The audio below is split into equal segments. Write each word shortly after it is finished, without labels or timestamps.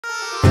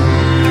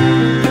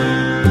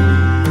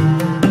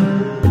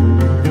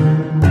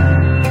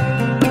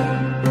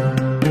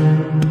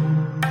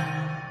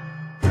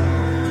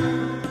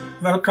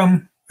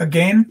Welcome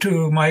again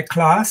to my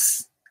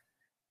class.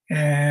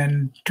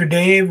 And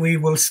today we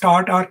will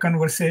start our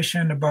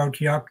conversation about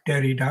Jacques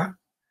Derrida.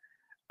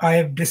 I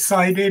have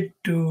decided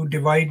to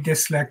divide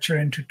this lecture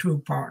into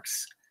two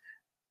parts.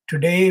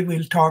 Today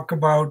we'll talk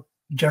about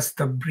just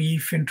a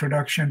brief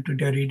introduction to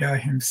Derrida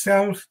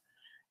himself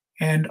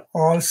and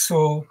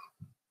also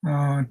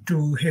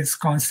to his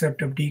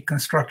concept of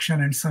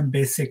deconstruction and some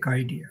basic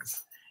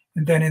ideas.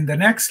 And then in the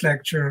next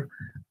lecture,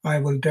 I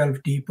will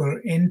delve deeper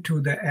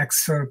into the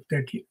excerpt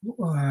that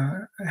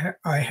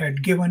I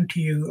had given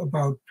to you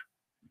about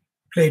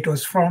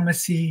Plato's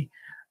Pharmacy,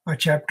 a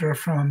chapter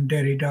from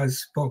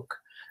Derrida's book.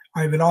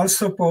 I will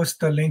also post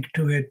the link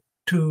to it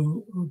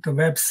to the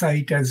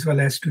website as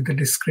well as to the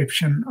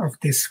description of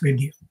this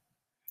video.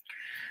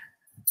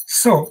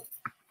 So,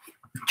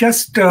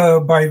 just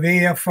by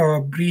way of a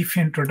brief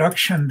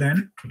introduction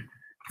then,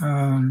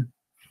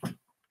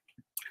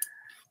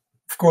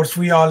 of course,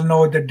 we all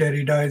know that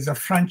Derrida is a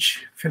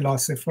French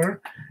philosopher.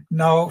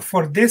 Now,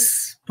 for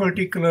this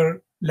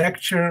particular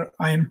lecture,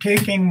 I am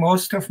taking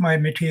most of my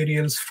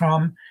materials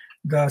from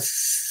the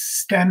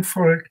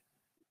Stanford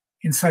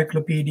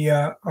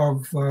Encyclopedia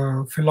of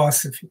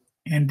Philosophy,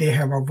 and they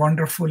have a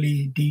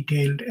wonderfully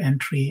detailed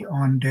entry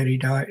on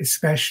Derrida,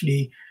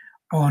 especially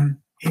on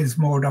his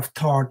mode of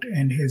thought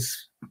and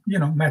his,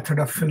 method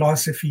of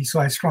philosophy. So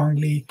I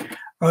strongly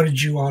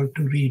urge you all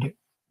to read it.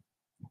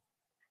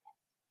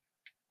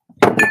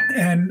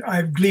 And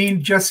I've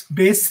gleaned just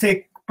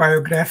basic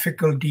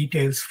biographical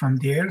details from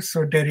there.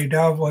 So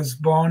Derrida was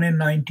born in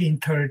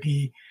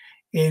 1930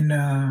 in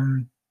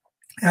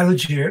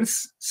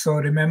Algiers. So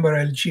remember,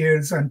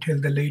 Algiers until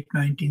the late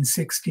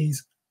 1960s,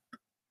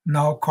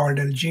 now called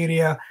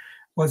Algeria,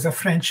 was a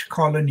French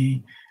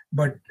colony,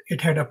 but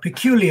it had a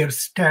peculiar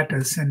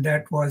status, and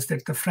that was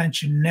that the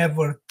French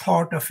never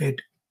thought of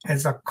it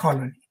as a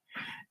colony.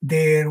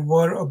 There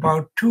were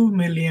about 2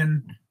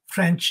 million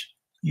French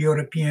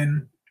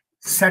European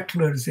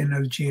settlers in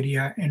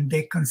Algeria, and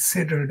they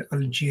considered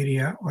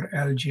Algeria or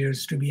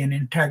Algiers to be an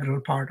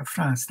integral part of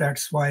France.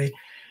 That's why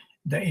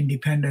the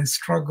independence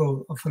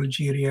struggle of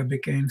Algeria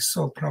became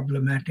so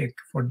problematic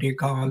for de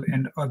Gaulle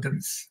and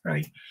others,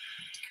 right?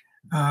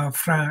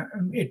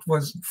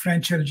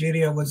 French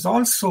Algeria was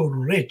also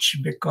rich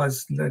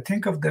because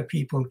think of the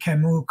people.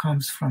 Camus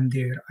comes from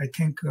there. I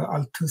think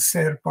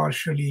Althusser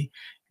partially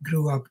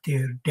grew up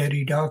there.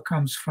 Derrida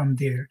comes from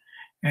there.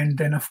 And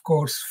then, of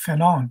course,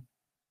 Fanon.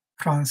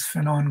 Frantz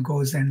Fanon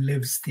goes and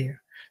lives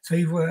there. So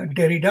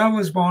Derrida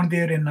was born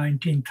there in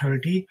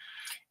 1930.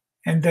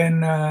 And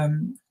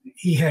then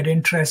he had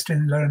interest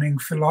in learning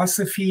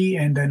philosophy.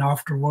 And then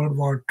after World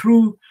War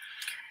II,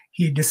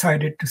 he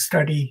decided to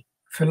study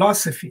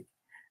philosophy.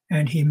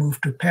 And he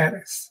moved to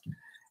Paris.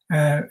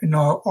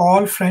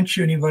 All French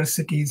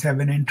universities have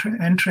an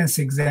entrance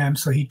exam.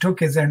 So he took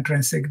his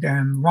entrance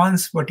exam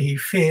once, but he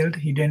failed.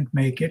 He didn't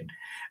make it.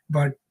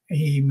 But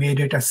he made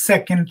it a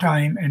second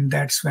time, and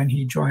that's when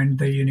he joined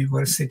the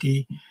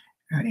university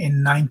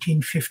in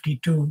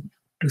 1952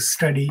 to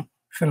study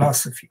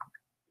philosophy.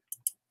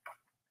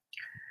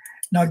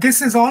 Now,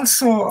 this is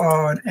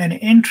also an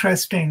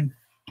interesting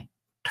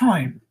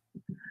time,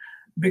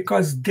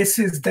 because this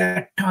is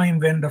that time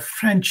when the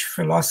French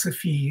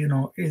philosophy,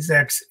 is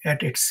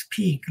at its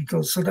peak.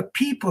 So the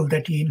people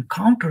that he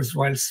encounters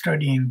while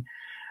studying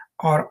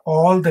are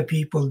all the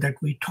people that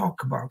we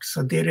talk about.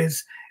 So there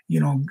is,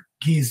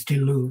 Gilles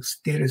Deleuze,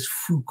 there is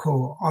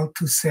Foucault,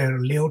 Althusser,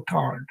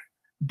 Lyotard,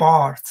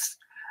 Barthes,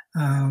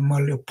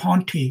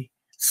 Merleau-Ponty,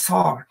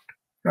 Sartre,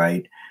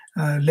 right?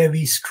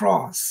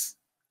 Lévi-Strauss,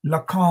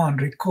 Lacan,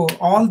 Ricoeur,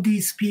 all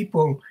these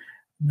people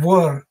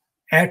were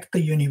at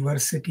the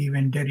university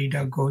when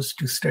Derrida goes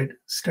to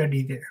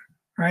study there,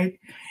 right?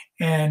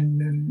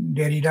 And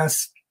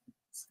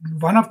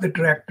one of the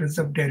directors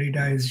of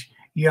Derrida is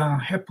Jean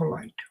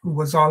Hippolyte, who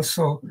was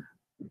also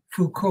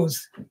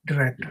Foucault's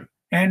director.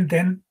 And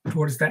then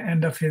towards the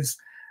end of his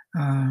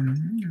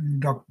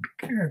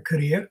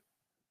career,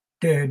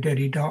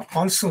 Derrida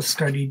also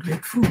studied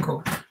with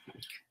Foucault.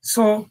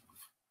 So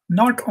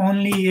not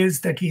only is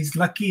that he's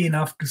lucky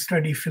enough to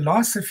study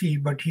philosophy,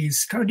 but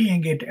he's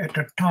studying it at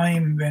a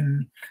time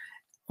when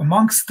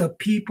amongst the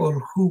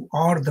people who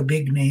are the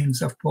big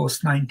names of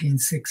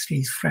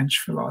post-1960s French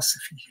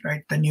philosophy,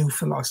 right? The new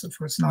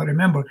philosophers. Now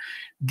remember,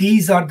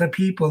 these are the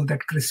people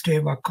that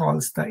Kristeva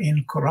calls the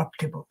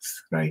incorruptibles,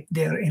 right?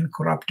 They're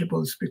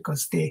incorruptibles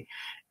because they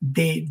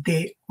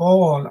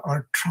all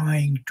are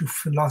trying to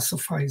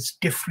philosophize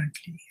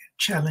differently,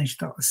 challenge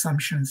the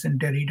assumptions, and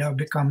Derrida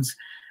becomes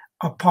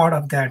a part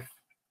of that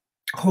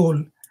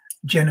whole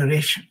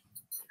generation.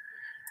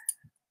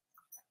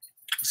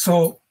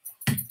 So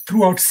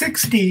throughout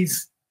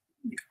 60s,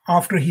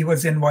 after he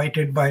was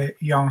invited by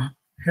Jean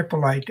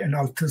Hippolyte and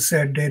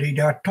Althusser,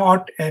 Derrida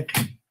taught at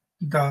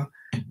the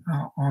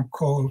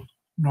École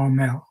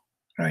Normale,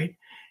 right?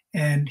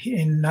 And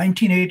in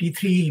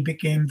 1983, he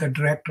became the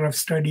director of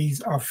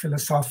studies of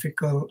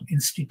philosophical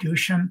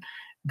institution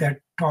that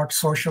taught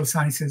social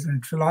sciences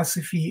and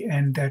philosophy,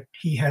 and that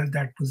he held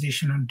that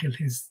position until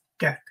his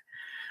death.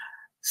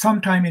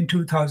 Sometime in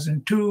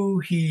 2002,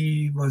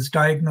 he was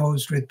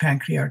diagnosed with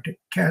pancreatic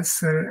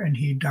cancer, and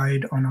he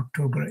died on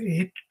October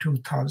 8,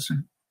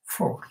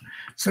 2004.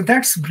 So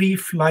that's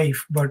brief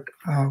life, but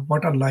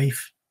what a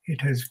life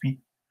it has been.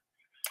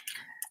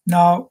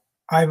 Now,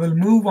 I will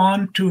move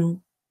on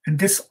to, and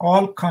this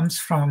all comes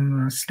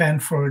from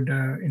Stanford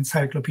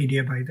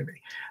Encyclopedia, by the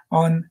way,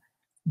 on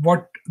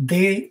what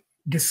they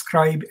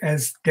describe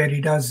as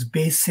Derrida's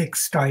basic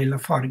style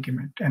of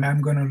argument. And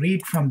I'm going to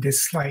read from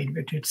this slide.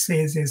 What it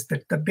says is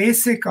that the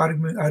basic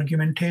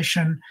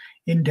argumentation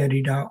in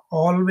Derrida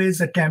always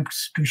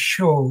attempts to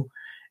show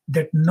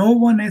that no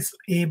one is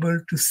able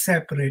to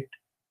separate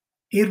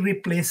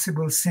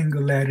irreplaceable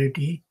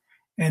singularity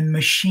and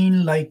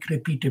machine-like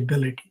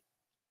repeatability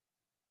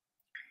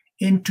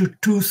into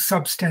two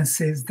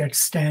substances that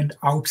stand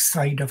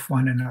outside of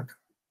one another.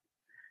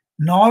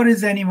 Nor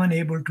is anyone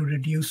able to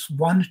reduce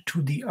one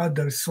to the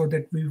other so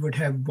that we would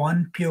have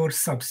one pure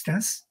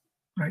substance,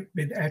 right,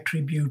 with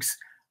attributes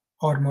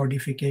or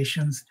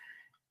modifications.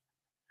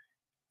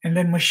 And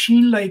then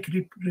machine-like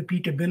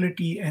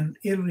repeatability and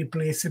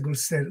irreplaceable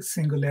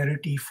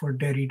singularity for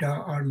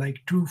Derrida are like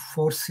two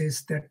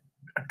forces that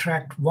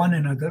attract one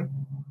another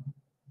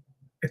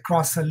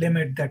across a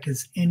limit that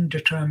is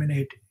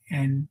indeterminate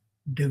and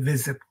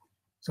divisible.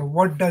 So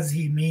what does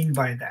he mean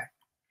by that?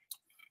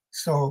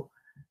 So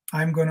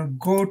I'm going to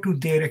go to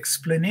their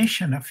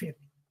explanation of it.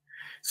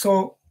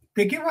 So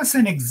they give us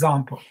an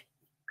example,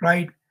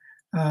 right?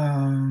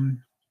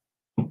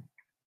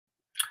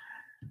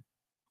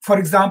 For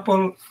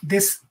example,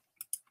 this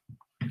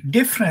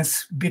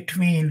difference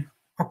between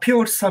a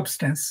pure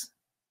substance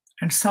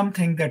and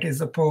something that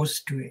is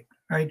opposed to it,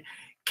 right?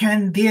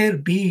 Can there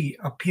be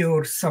a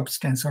pure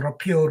substance or a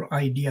pure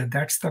idea?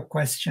 That's the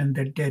question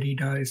that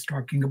Derrida is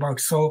talking about.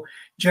 So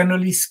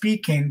generally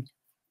speaking,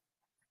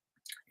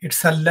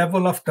 it's a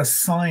level of the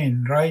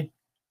sign, right?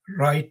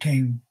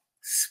 Writing,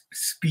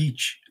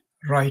 speech,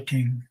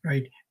 writing,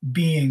 right?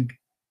 Being,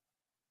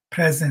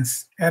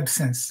 presence,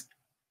 absence.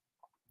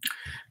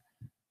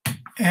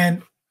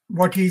 And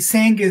what he's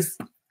saying is,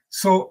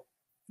 so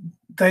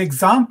the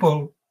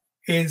example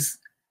is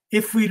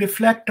if we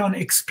reflect on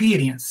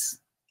experience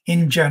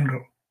in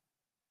general,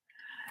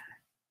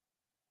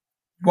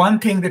 one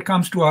thing that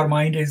comes to our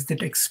mind is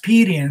that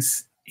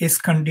experience is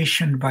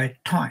conditioned by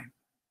time,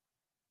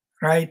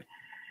 right?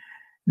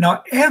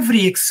 Now,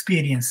 every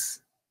experience,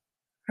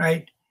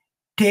 right,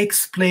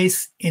 takes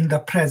place in the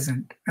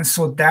present. And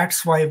so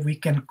that's why we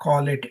can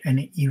call it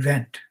an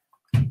event,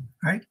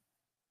 right?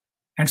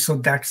 And so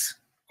that's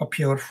a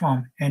pure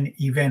form, an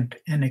event,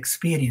 an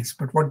experience.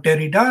 But what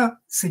Derrida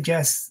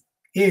suggests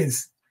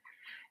is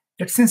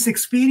that since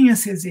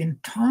experience is in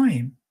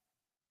time,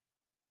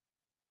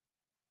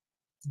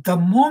 the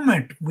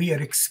moment we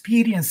are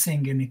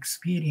experiencing an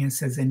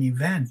experience as an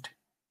event,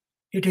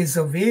 it is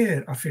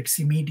aware of its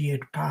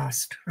immediate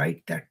past,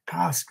 right? That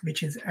past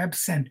which is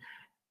absent,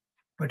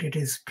 but it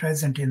is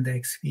present in the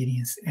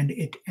experience, and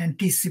it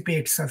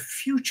anticipates a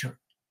future,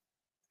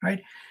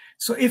 right?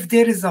 So if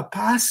there is a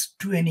past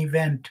to an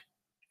event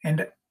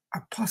and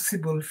a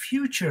possible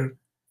future,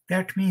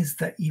 that means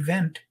the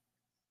event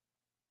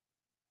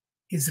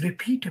is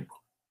repeatable,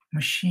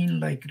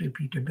 machine-like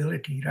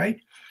repeatability, right?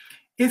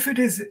 If it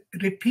is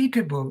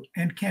repeatable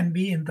and can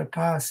be in the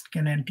past,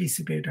 can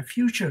anticipate a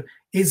future,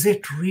 is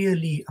it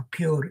really a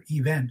pure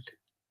event,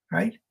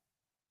 right?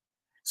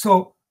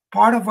 So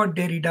part of what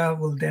Derrida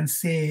will then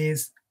say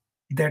is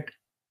that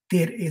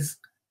there is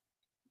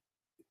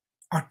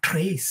a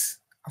trace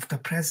of the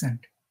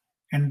present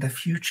and the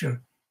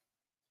future,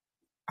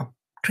 a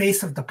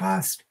trace of the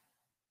past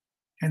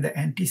and the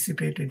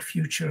anticipated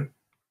future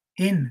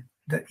in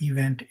the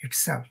event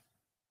itself,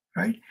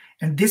 right?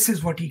 And this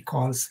is what he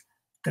calls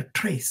the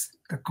trace,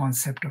 the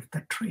concept of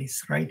the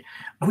trace, right?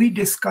 We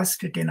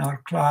discussed it in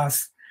our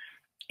class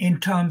in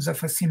terms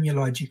of a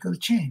semiological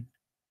chain,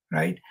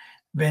 right?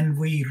 When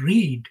we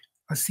read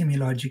a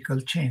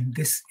semiological chain,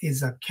 this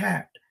is a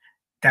cat,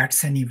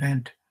 that's an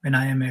event. When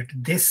I am at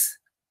this,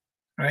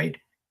 right,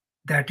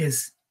 that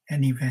is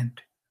an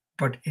event,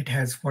 but it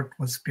has what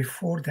was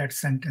before that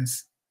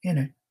sentence in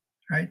it,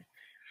 right?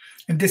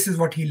 And this is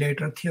what he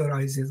later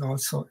theorizes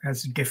also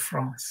as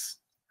difference,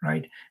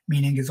 right?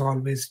 Meaning is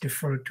always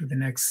deferred to the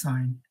next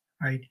sign,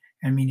 right?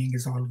 And meaning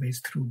is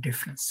always through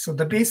difference. So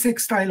the basic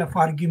style of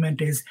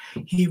argument is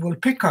he will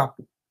pick up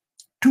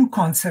two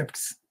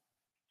concepts,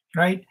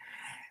 right,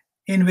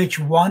 in which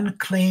one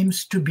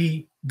claims to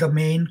be the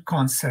main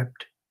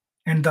concept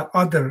and the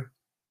other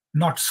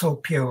not so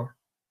pure,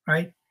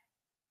 right?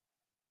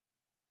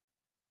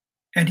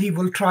 And he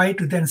will try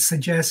to then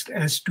suggest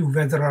as to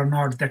whether or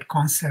not that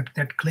concept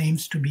that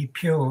claims to be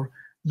pure,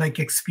 like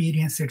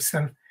experience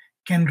itself,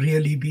 can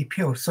really be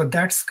pure. So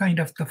that's kind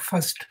of the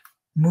first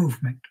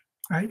movement,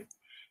 right,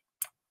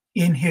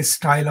 in his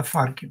style of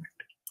argument.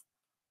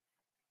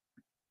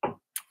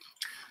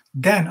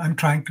 Then I'm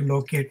trying to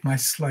locate my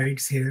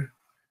slides here.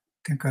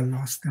 I think I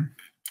lost them.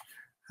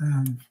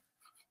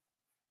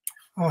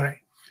 All right.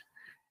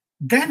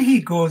 Then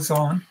he goes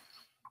on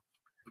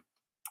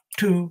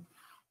to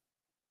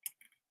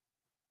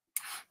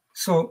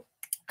So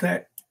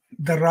the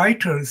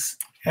writers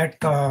at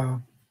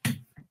the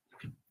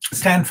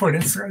Stanford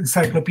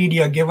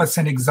Encyclopedia give us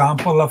an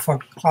example of a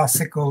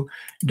classical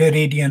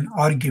Derridian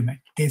argument.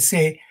 They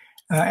say,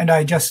 and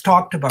I just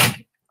talked about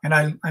it, and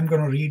I'm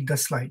going to read the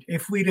slide.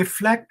 If we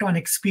reflect on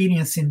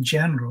experience in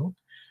general,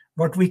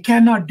 what we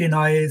cannot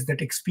deny is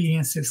that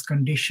experience is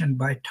conditioned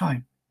by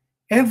time.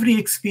 Every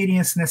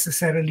experience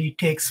necessarily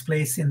takes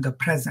place in the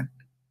present.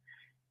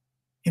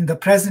 In the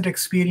present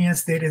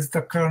experience, there is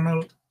the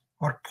kernel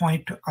or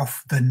point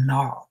of the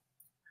now.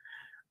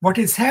 What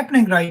is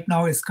happening right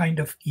now is kind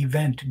of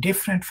event,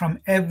 different from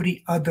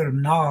every other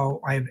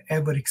now I've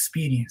ever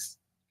experienced.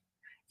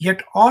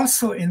 Yet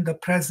also in the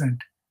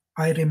present,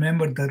 I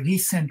remember the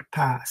recent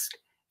past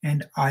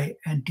and I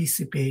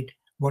anticipate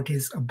what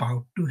is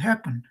about to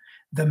happen.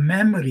 The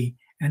memory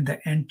and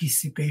the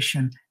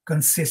anticipation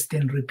consist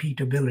in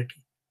repeatability.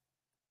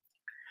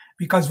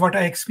 Because what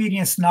I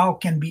experience now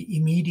can be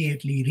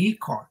immediately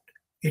recalled.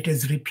 It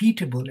is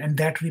repeatable, and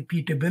that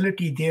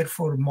repeatability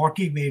therefore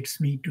motivates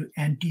me to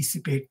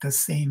anticipate the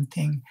same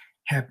thing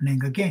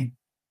happening again.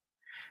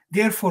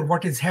 Therefore,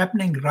 what is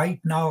happening right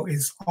now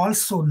is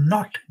also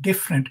not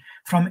different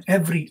from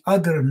every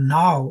other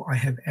now I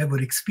have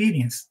ever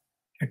experienced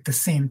at the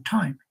same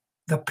time.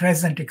 The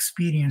present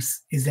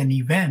experience is an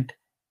event,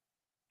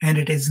 and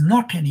it is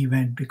not an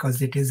event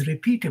because it is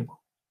repeatable.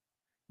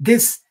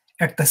 This,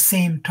 at the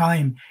same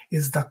time,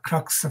 is the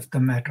crux of the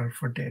matter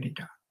for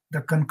Derrida. The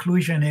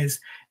conclusion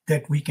is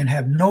that we can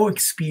have no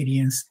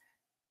experience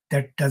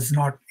that does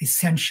not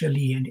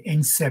essentially and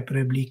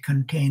inseparably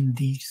contain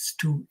these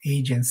two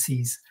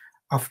agencies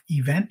of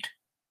event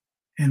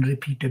and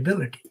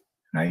repeatability,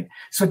 right?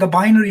 So the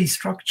binary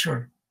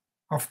structure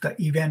of the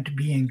event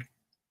being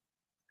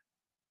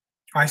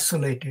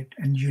isolated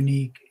and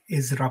unique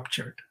is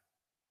ruptured.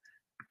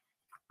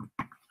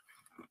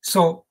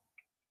 So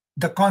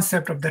the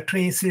concept of the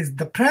trace is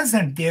the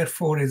present,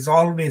 therefore, is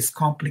always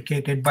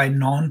complicated by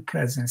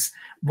non-presence,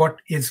 what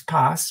is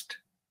past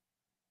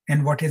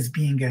and what is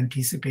being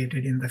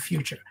anticipated in the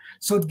future.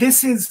 So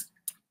this is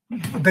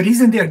the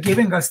reason they are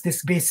giving us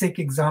this basic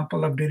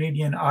example of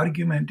Derridian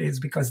argument is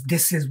because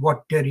this is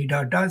what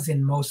Derrida does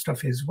in most of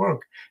his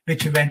work,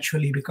 which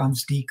eventually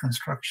becomes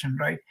deconstruction,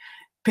 right?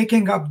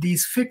 Picking up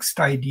these fixed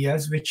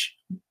ideas, which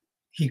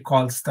he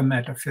calls the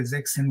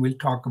metaphysics, and we'll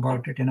talk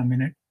about it in a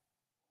minute.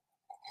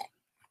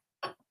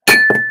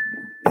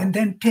 And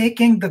then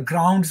taking the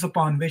grounds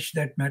upon which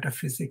that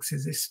metaphysics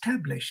is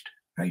established,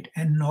 right,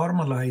 and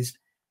normalized,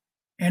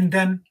 and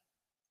then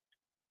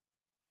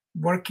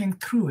working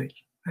through it,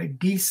 right,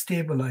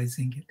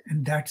 destabilizing it.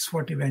 And that's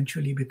what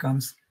eventually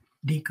becomes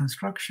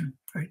deconstruction,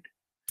 right?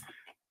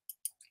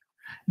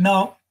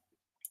 Now,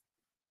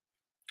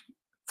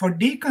 for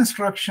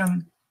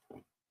deconstruction,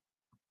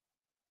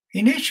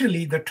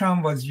 initially the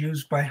term was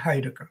used by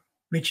Heidegger,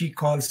 which he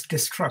calls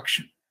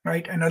destruction,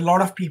 right? And a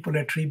lot of people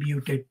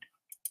attribute it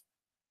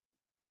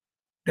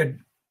that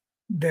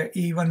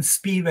even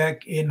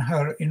Spivak in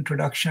her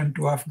introduction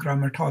to Of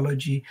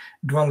Grammatology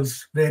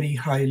dwells very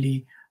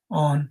highly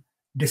on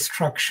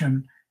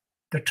destruction,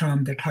 the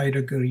term that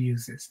Heidegger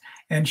uses.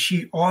 And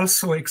she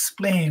also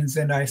explains,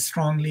 and I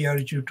strongly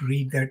urge you to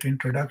read that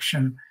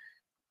introduction,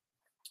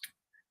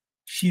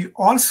 she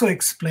also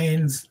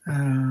explains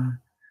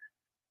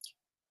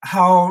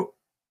how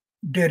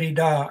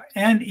Derrida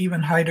and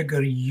even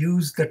Heidegger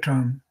use the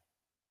term,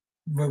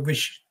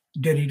 which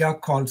Derrida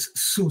calls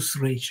sous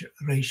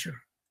erasure,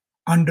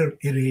 under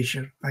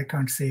erasure. I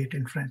can't say it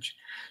in French.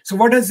 So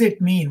what does it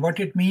mean?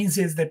 What it means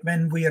is that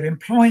when we are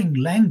employing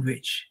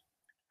language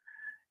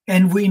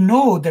and we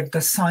know that the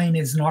sign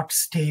is not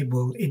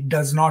stable, it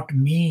does not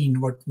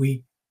mean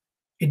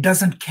it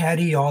doesn't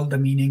carry all the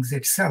meanings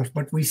itself,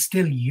 but we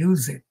still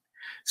use it.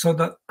 So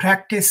the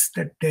practice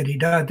that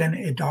Derrida then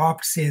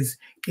adopts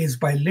is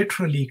by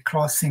literally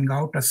crossing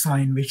out a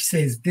sign which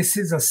says, this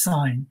is a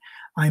sign,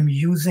 I'm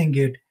using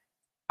it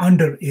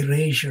under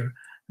erasure,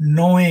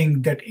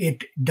 knowing that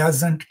it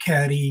doesn't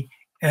carry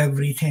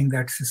everything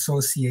that's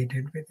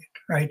associated with it,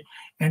 right?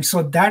 And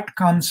so that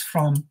comes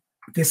from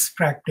this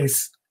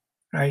practice,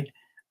 right,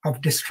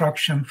 of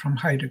destruction from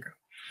Heidegger.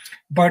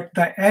 But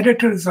the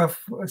editors of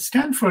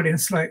Stanford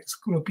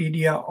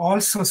Encyclopedia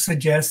also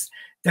suggest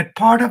that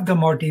part of the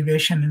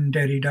motivation in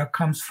Derrida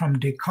comes from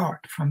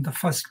Descartes, from the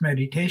first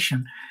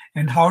meditation.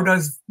 And how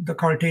does the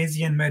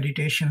Cartesian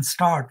meditation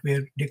start,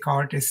 where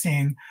Descartes is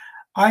saying,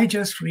 I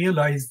just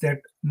realized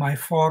that my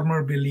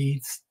former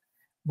beliefs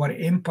were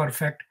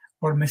imperfect,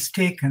 were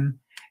mistaken,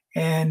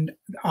 and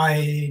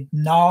I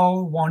now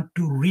want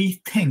to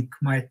rethink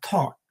my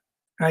thought,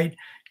 right,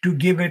 to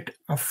give it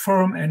a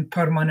firm and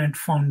permanent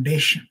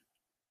foundation.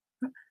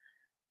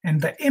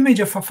 And the image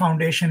of a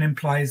foundation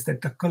implies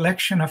that the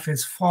collection of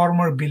his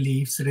former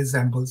beliefs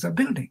resembles a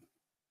building.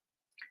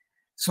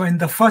 So in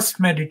the first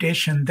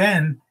meditation,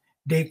 then,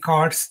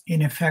 Descartes,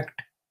 in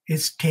effect,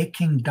 is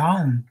taking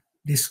down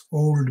this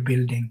old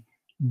building,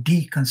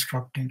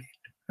 deconstructing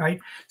it,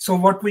 right? So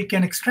what we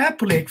can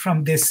extrapolate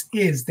from this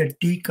is that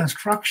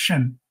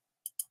deconstruction,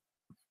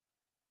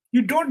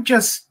 you don't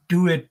just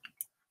do it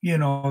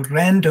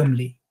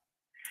randomly.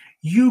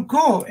 You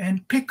go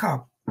and pick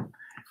up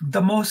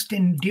the most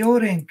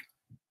enduring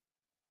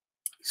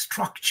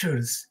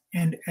structures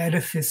and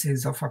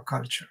edifices of a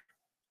culture,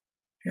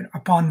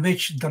 upon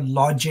which the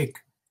logic,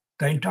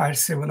 the entire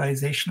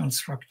civilizational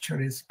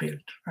structure is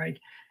built, right?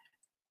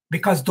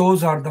 Because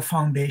those are the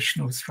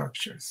foundational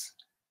structures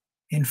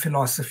in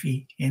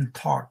philosophy, in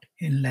thought,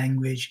 in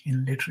language,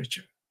 in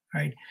literature,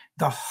 right?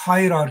 The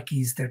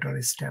hierarchies that are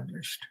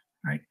established,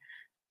 right?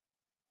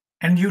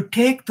 And you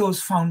take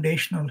those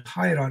foundational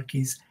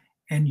hierarchies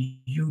and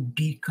you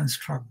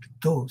deconstruct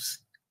those.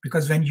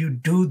 Because when you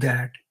do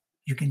that,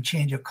 you can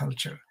change a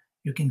culture,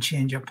 you can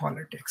change a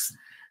politics.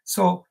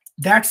 So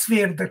that's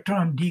where the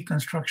term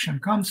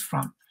deconstruction comes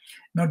from.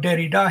 Now,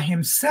 Derrida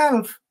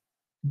himself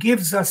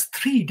gives us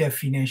 3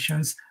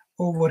 definitions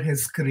over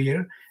his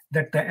career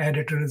that the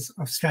editors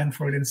of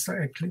Stanford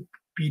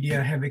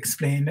Encyclopedia have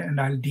explained, and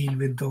I'll deal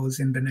with those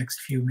in the next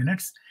few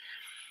minutes.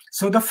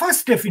 So the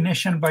first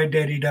definition by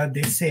Derrida,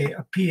 they say,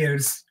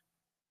 appears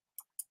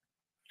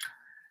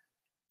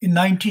in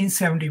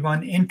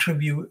 1971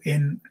 interview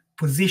in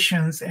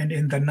Positions and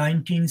in the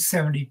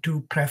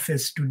 1972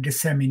 preface to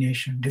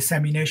Dissemination.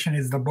 Dissemination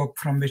is the book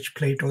from which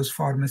Plato's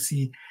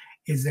Pharmacy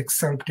is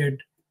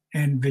excerpted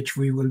and which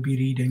we will be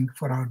reading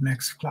for our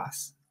next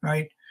class,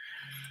 right?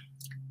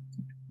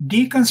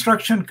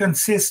 Deconstruction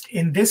consists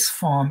in this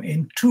form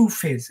in 2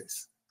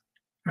 phases,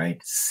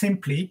 right?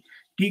 Simply,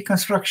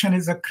 deconstruction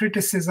is a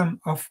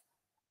criticism of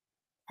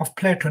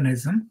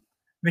Platonism,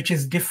 which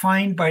is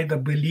defined by the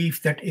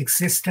belief that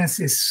existence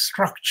is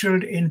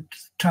structured in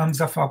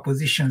terms of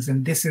oppositions,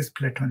 and this is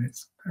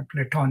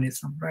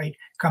Platonism, right?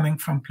 Coming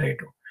from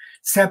Plato.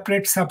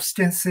 Separate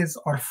substances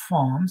or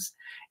forms,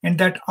 and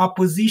that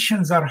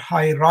oppositions are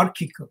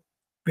hierarchical,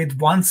 with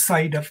one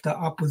side of the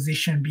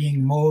opposition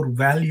being more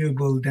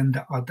valuable than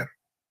the other,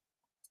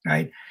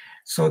 right?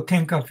 So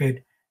think of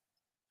it,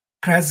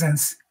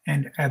 presence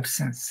and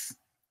absence,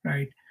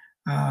 right?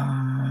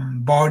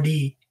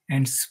 Body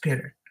and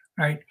spirit,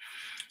 right?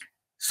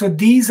 So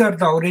these are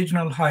the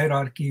original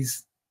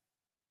hierarchies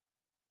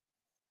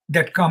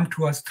that come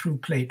to us through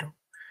Plato.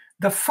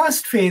 The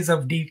first phase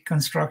of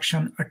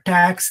deconstruction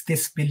attacks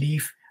this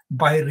belief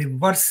by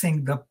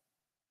reversing the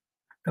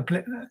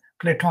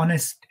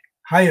Platonist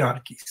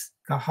hierarchies,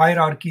 the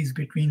hierarchies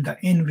between the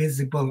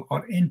invisible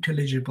or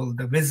intelligible,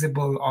 the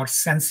visible or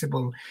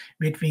sensible,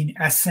 between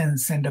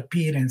essence and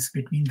appearance,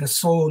 between the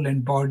soul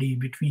and body,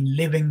 between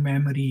living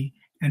memory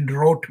and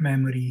rote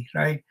memory,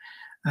 right?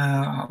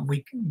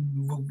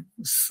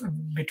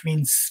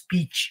 Between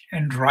speech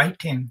and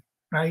writing,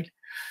 right?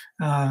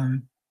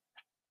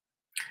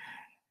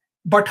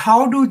 But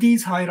how do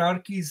these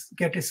hierarchies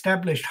get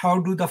established? How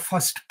do the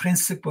first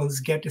principles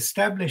get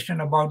established?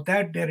 And about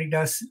that,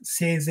 Derrida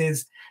says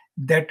is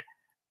that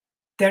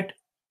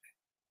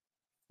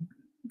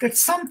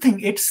something,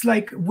 it's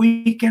like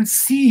we can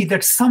see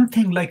that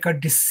something like a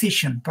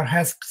decision,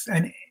 perhaps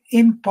an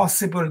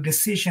impossible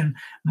decision,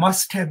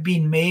 must have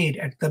been made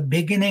at the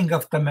beginning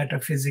of the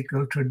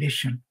metaphysical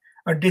tradition,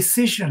 a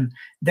decision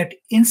that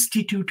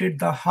instituted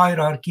the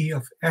hierarchy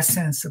of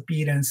essence,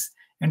 appearance,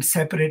 and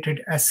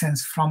separated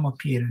essence from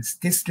appearance.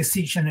 This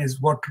decision is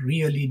what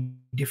really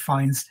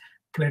defines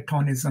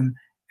Platonism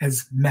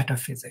as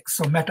metaphysics.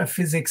 So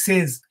metaphysics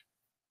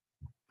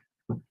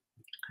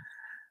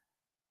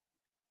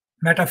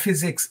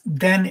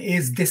then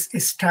is this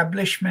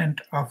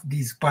establishment of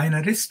these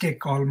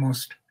binaristic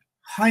almost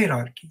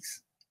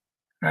hierarchies,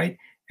 right?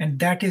 And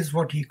that is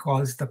what he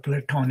calls the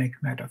Platonic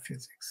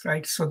metaphysics,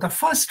 right? So the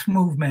first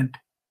movement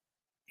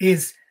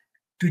is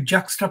to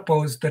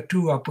juxtapose the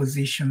 2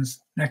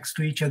 oppositions next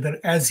to each other,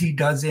 as he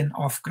does in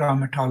Of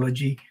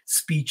Grammatology,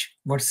 speech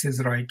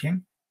versus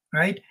writing,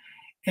 right?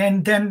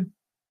 And then,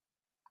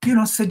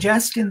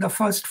 suggest in the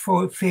first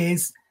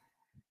phase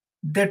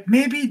that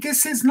maybe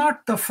this is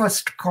not the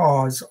first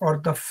cause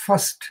or the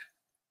first,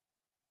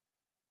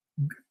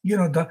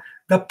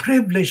 the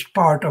privileged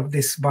part of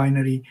this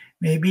binary.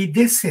 Maybe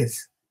this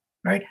is,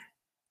 right?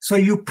 So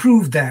you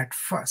prove that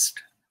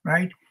first,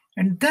 right?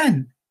 And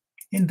then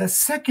in the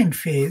second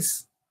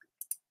phase,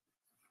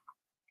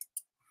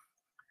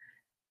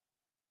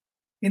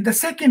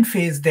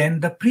 then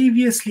the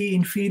previously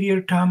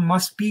inferior term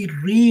must be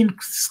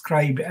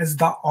reinscribed as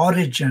the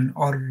origin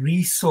or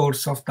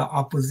resource of the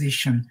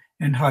opposition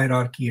and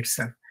hierarchy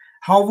itself.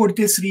 How would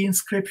this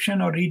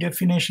reinscription or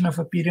redefinition of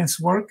appearance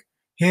work?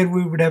 Here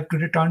we would have to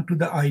return to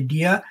the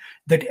idea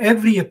that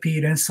every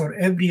appearance or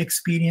every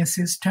experience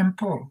is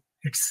temporal.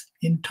 It's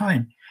in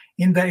time.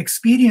 In the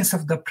experience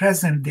of the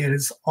present, there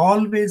is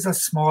always a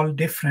small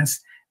difference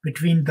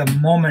between the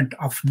moment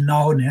of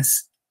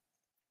nowness,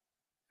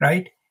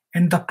 right,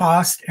 and the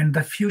past and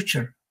the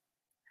future.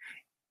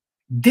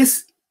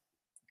 This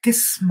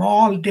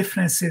small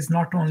difference is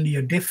not only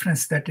a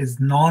difference that is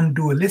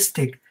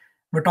non-dualistic,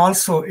 but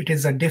also it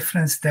is a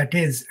difference that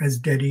is, as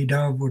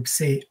Derrida would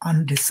say,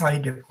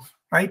 undecidable,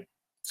 right?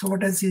 So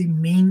what does he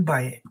mean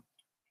by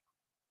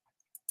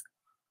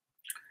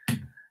it?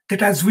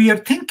 that as we are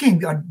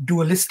thinking a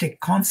dualistic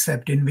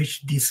concept in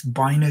which this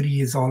binary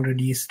is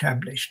already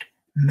established,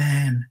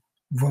 man,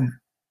 woman,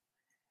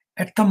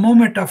 at the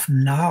moment of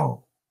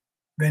now,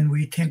 when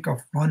we think of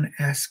one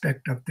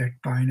aspect of that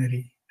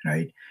binary,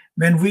 right?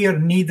 When we are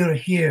neither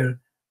here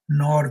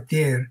nor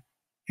there,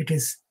 it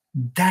is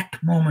that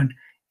moment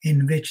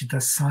in which the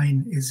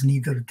sign is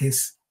neither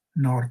this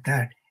nor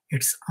that.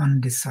 It's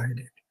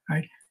undecided,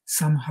 right?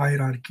 Some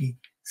hierarchy,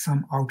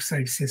 some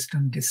outside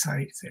system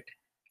decides it.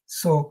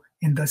 So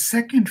in the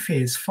second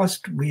phase,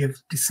 first we have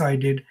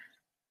decided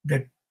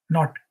that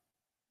not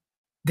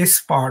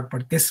this part,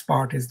 but this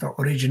part is the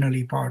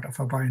originally part of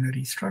a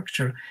binary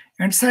structure.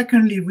 And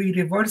secondly, we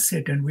reverse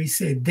it and we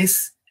say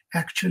this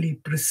actually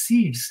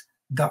precedes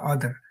the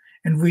other.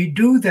 And we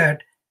do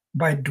that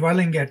by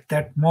dwelling at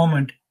that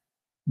moment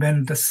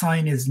when the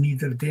sign is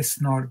neither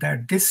this nor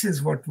that. This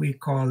is what we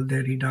call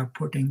Derrida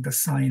putting the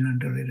sign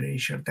under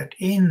erasure, that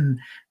in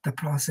the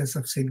process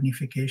of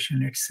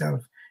signification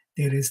itself,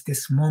 there is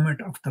this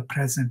moment of the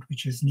present,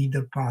 which is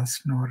neither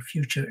past nor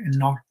future, and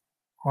not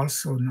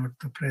also not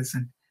the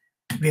present,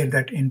 where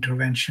that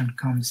intervention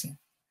comes in.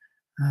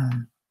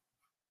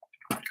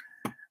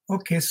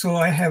 Okay, so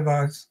I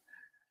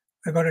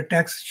got a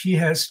text. She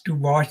has to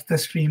watch the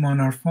stream on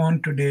her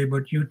phone today,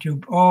 but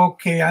YouTube.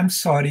 Okay, I'm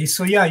sorry.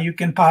 So yeah, you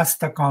can pass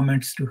the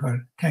comments to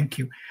her. Thank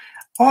you.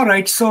 All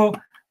right, so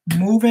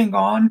moving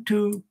on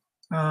to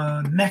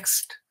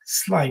next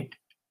slide.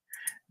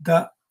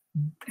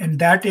 And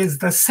that is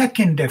the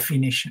second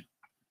definition.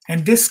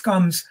 And this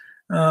comes,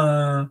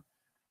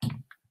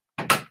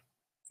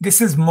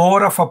 this is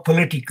more of a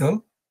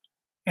political,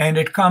 and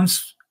it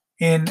comes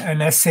in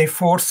an essay,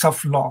 Force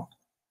of Law.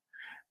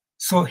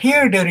 So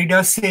here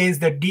Derrida says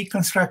that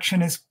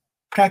deconstruction is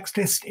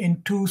practiced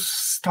in two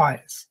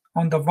styles.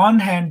 On the one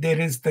hand, there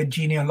is the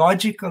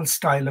genealogical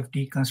style of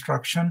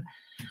deconstruction,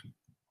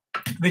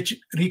 which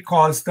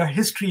recalls the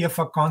history of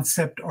a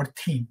concept or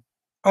theme.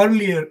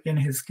 Earlier in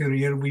his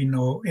career, we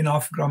know in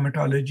Of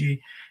Grammatology,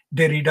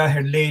 Derrida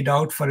had laid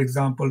out, for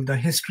example, the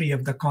history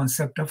of the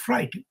concept of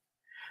writing.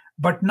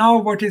 But now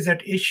what is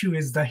at issue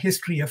is the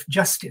history of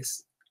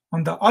justice.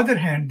 On the other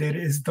hand, there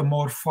is the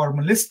more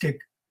formalistic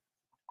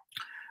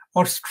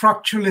or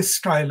structuralist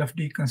style of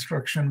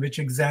deconstruction, which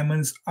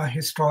examines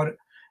ahistorical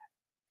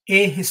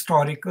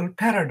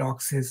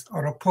paradoxes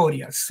or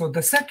aporias. So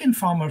the second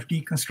form of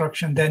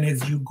deconstruction then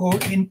is you go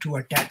into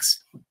a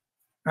text,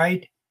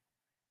 right?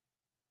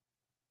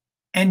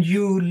 And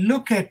you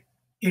look at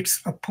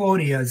its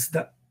aporias,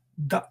 the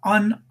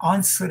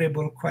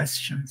unanswerable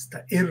questions,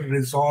 the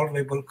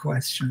irresolvable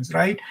questions,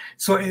 right?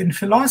 So in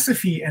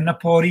philosophy, an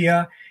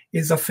aporia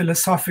is a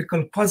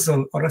philosophical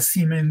puzzle or a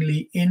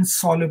seemingly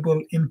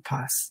insoluble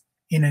impasse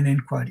in an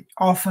inquiry,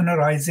 often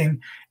arising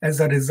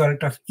as a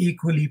result of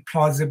equally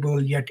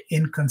plausible yet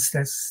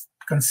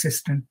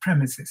inconsistent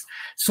premises.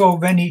 So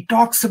when he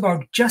talks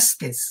about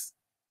justice,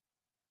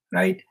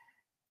 right,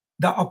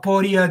 the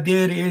aporia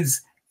there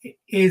is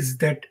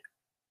that,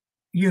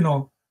 you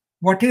know,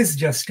 what is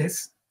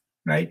justice,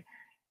 right?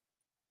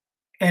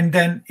 And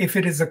then if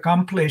it is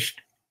accomplished,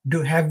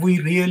 have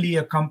we really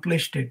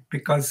accomplished it?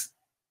 Because,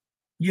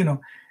 you know,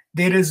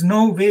 there is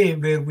no way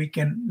where we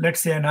can,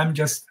 let's say, and I'm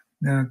just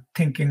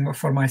thinking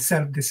for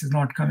myself, this is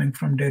not coming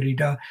from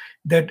Derrida,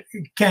 that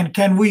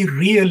can we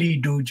really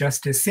do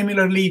justice?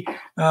 Similarly,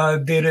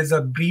 there is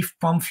a brief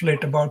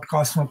pamphlet about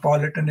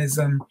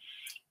cosmopolitanism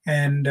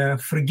and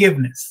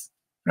forgiveness,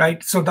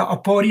 right? So the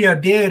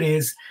aporia there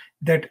is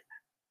that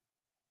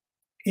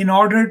in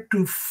order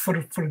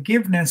for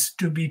forgiveness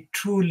to be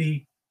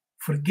truly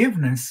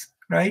forgiveness,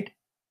 right,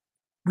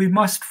 we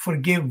must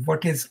forgive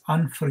what is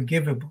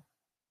unforgivable,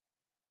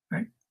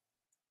 right?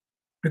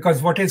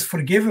 Because what is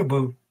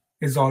forgivable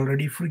is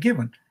already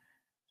forgiven.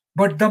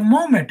 But the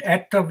moment,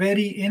 at the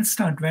very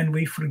instant when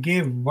we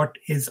forgive what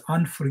is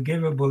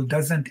unforgivable,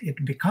 doesn't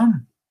it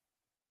become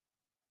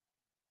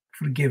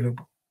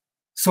forgivable?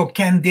 So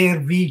can there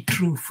be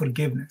true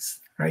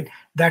forgiveness, right?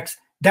 That's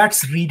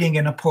reading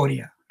an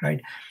aporia,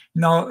 right?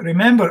 Now,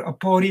 remember,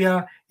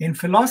 aporia in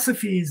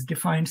philosophy is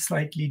defined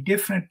slightly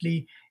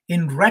differently.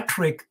 In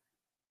rhetoric,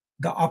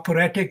 the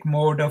operatic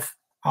mode of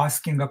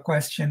asking a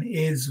question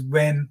is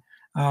when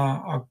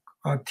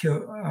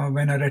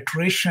when a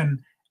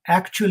rhetorician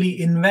actually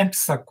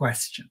invents a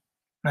question,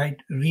 right?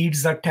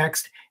 Reads a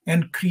text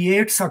and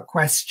creates a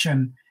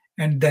question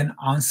and then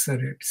answer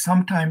it.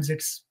 Sometimes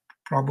it's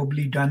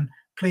probably done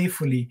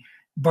playfully,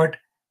 but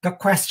the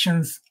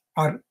questions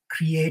are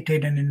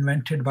created and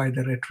invented by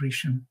the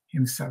rhetorician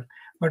himself.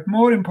 But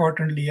more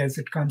importantly, as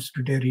it comes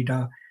to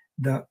Derrida,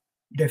 the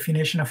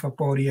definition of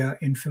aporia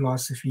in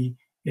philosophy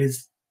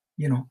is,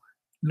 you know,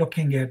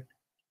 looking at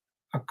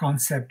a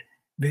concept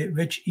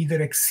which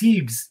either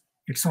exceeds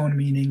its own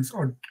meanings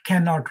or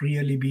cannot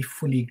really be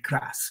fully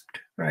grasped,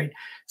 right?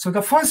 So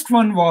the first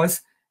one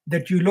was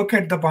that you look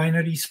at the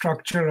binary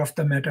structure of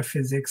the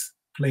metaphysics,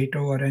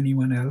 Plato or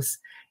anyone else,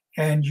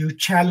 and you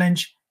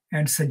challenge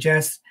and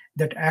suggest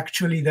that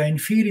actually the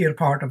inferior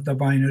part of the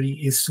binary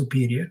is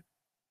superior.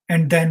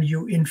 And then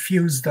you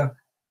infuse the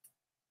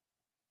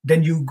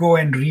then you go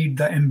and read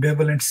the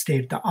ambivalent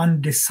state, the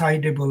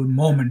undecidable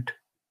moment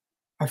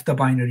of the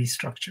binary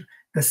structure.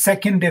 The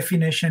second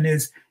definition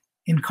is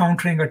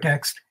encountering a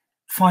text,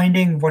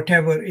 finding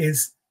whatever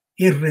is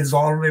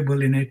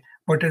irresolvable in it,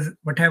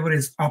 whatever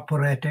is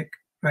operatic,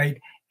 right?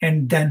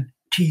 And then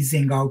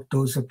teasing out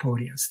those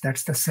aporias.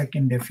 That's the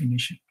second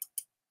definition.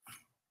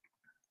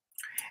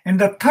 And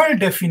the third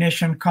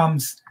definition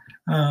comes,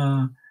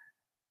 towards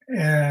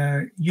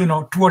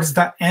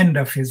the end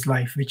of his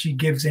life, which he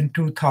gives in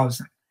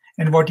 2000.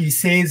 And what he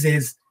says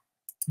is,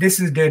 this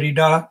is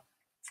Derrida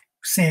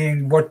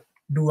saying, what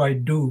do I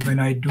do when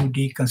I do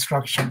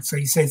deconstruction? So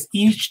he says,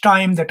 each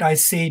time that I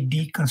say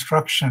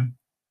deconstruction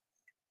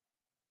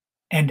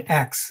and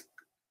X,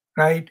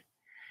 right?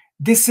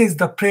 This is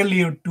the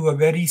prelude to a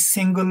very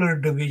singular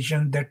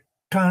division that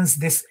turns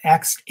this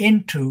X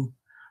into,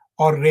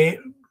 or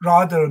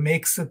rather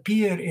makes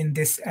appear in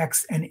this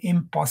X an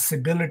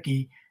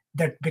impossibility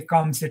that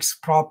becomes its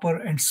proper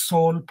and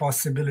sole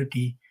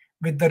possibility,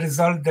 with the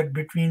result that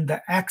between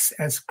the X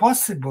as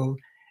possible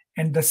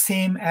and the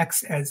same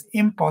X as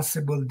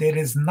impossible, there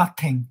is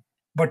nothing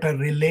but a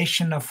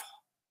relation of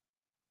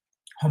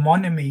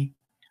homonymy,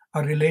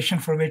 a relation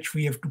for which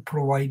we have to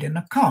provide an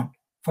account.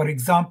 For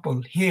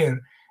example,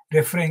 here,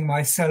 referring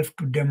myself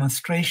to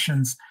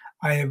demonstrations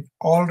I have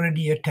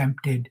already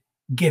attempted,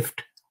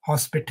 gift,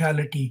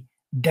 hospitality,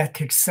 death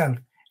itself,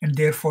 and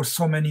therefore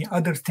so many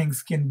other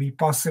things can be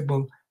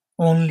possible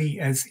only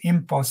as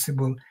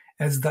impossible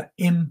as the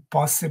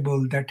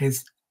impossible that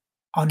is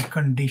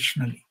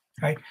unconditionally,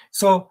 right?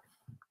 So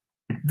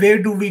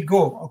where do we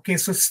go? Okay,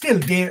 so still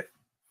the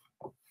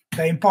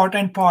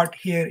important part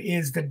here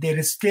is that there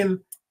is still,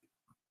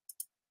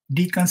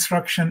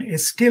 deconstruction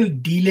is still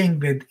dealing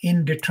with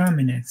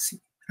indeterminacy,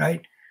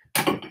 right?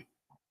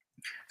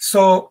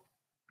 So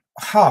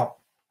how?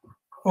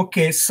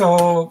 Okay,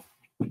 so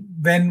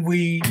when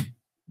we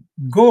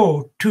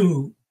go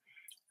to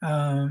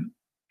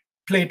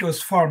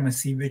Plato's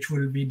Pharmacy, which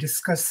we'll be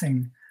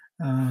discussing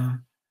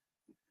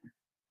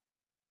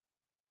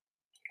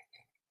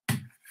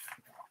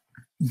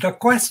the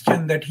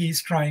question that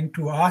he's trying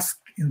to ask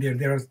in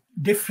there are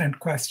different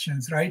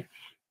questions, right?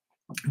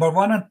 But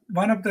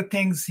one of the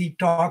things he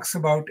talks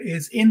about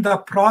is in the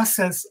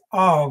process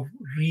of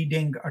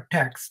reading a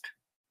text,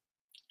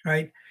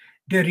 right?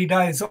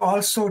 Derrida is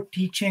also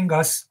teaching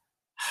us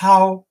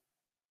how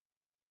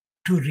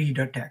to read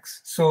a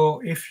text.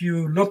 So if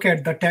you look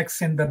at the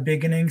text in the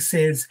beginning,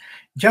 says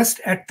just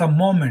at the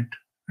moment,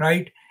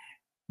 right,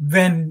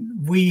 when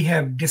we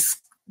have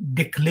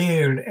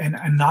declared an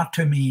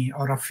anatomy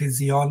or a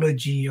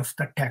physiology of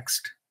the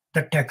text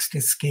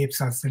escapes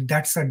us. And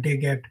that's a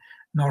dig at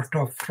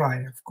Northrop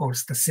Frye, of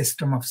course, the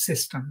system of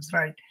systems,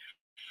 right?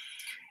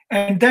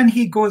 And then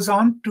he goes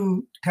on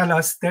to tell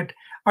us that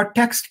a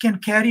text can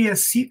carry a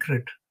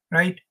secret,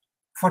 right,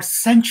 for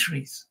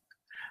centuries.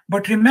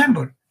 But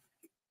remember,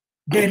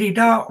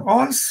 Derrida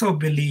also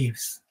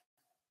believes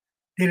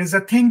there is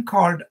a thing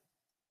called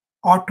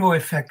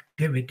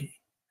auto-effectivity,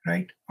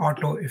 right?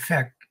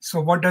 Auto-effect.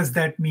 So what does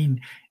that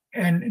mean?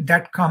 And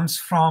that comes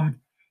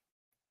from,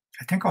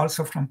 I think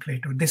also from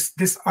Plato,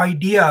 this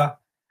idea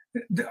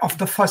of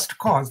the first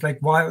cause, like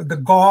why the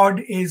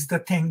God is the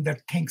thing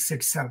that thinks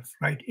itself,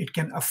 right? It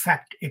can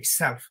affect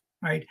itself,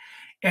 right?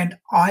 And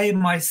I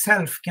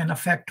myself can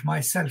affect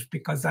myself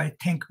because I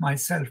think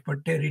myself.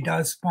 But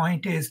Derrida's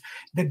point is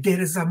that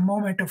there is a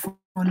moment of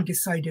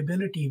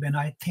undecidability when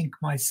I think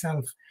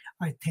myself.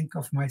 I think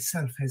of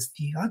myself as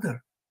the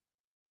other,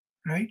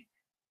 right?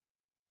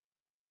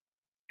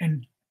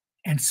 And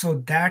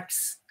so that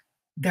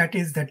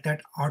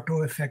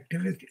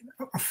auto-effectivity,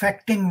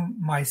 affecting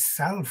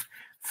myself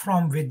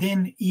from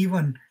within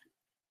even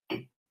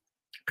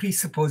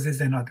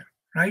presupposes another,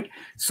 right?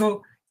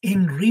 So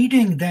in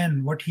reading,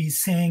 then what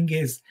he's saying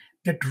is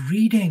that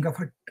reading of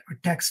a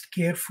text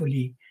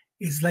carefully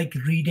is like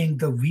reading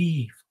the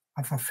weave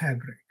of a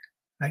fabric,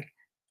 like,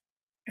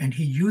 and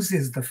he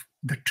uses the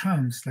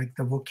terms like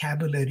the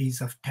vocabularies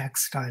of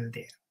textile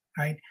there,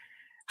 right?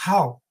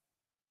 How?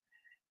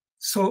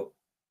 So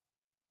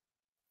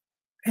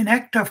an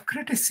act of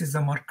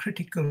criticism or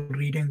critical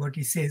reading, what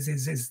he says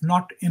is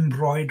not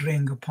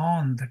embroidering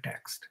upon the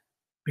text.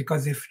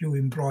 Because if you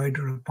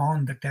embroider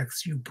upon the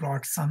text, you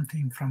brought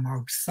something from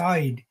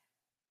outside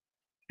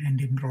and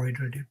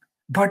embroidered it.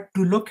 But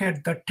to look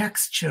at the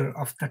texture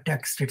of the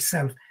text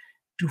itself,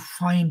 to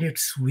find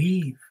its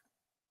weave,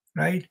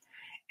 right?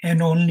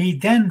 And only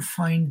then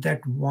find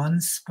that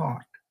one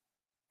spot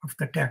of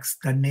the text,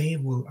 the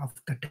navel of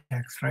the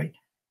text, right?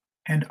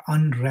 And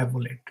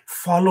unravel it,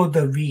 follow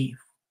the weave,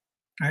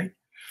 right?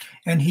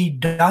 And he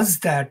does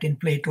that in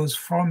Plato's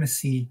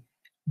Pharmacy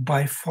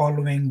by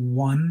following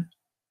one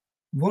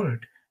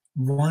word,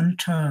 one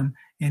term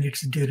and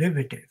its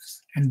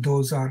derivatives. And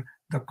those are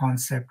the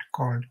concept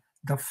called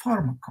the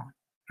pharmakon,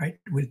 right?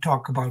 We'll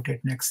talk about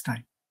it next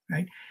time,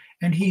 right?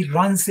 And he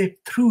runs it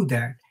through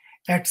that.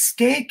 At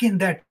stake in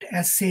that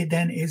essay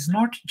then is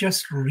not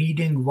just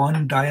reading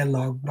one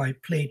dialogue by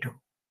Plato,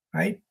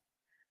 right?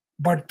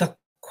 But the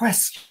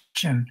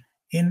question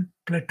in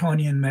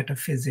Platonian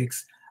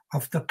metaphysics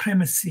of the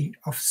primacy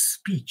of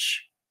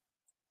speech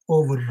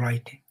over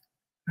writing,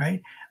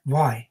 right?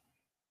 Why?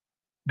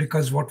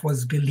 Because what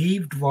was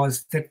believed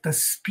was that the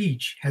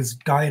speech has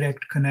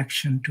direct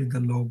connection to the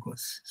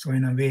logos. So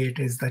in a way, it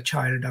is the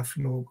child of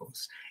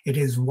logos. It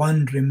is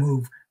one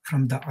remove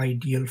from the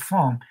ideal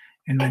form.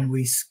 And when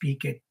we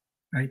speak it,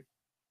 right,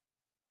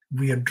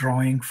 we are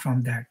drawing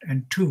from that.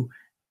 And two,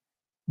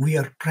 we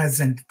are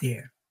present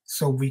there.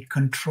 So we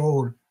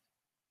control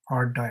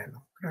our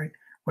dialogue, right?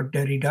 What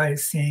Derrida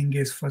is saying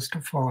is, first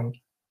of all,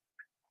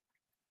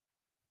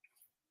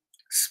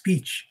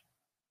 speech,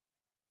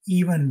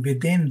 even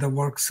within the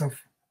works of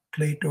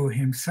Plato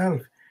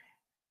himself,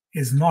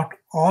 is not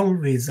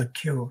always a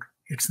cure.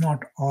 It's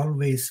not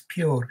always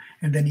pure.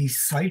 And then he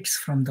cites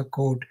from the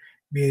quote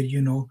where,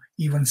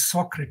 even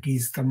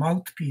Socrates, the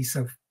mouthpiece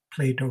of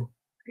Plato,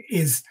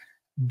 is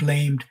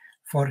blamed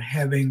for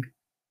having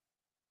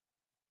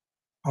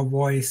a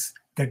voice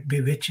that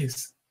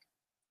bewitches,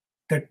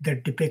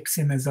 that depicts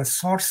him as a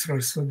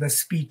sorcerer. So the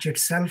speech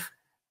itself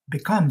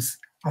becomes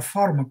a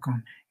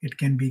pharmacon. It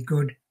can be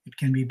good, it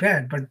can be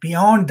bad. But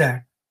beyond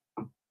that,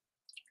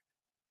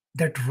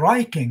 that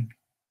writing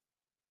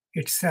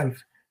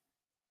itself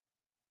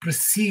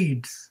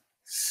precedes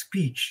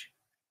speech.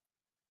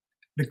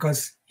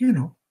 Because,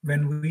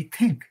 when we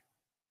think,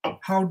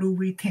 how do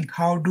we think?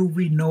 How do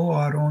we know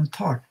our own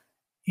thought?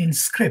 In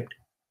script.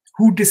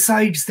 Who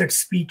decides that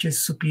speech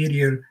is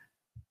superior?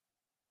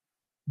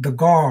 The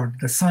God,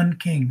 the Sun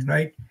King,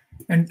 right?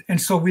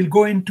 And so we'll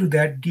go into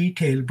that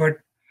detail,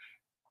 but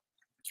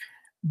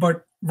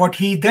what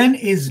he then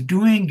is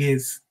doing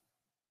is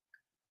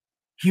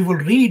he will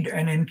read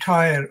an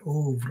entire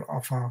oeuvre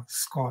of a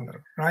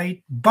scholar,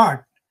 right?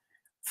 But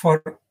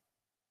for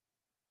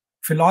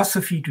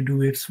philosophy to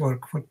do its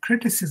work, for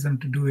criticism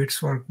to do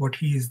its work, what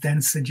he is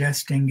then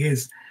suggesting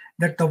is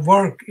that the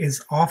work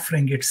is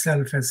offering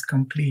itself as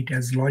complete,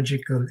 as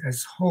logical,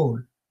 as whole.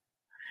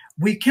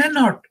 We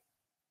cannot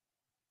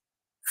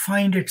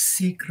find its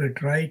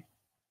secret, right?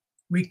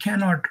 We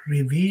cannot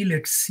reveal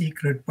its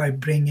secret by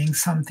bringing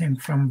something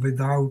from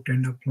without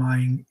and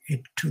applying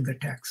it to the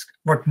text.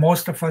 What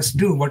most of us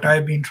do, what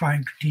I've been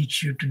trying to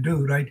teach you to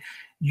do, right?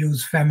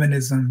 Use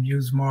feminism,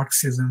 use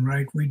Marxism,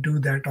 right? We do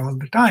that all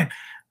the time.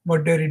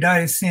 What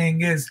Derrida is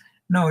saying is,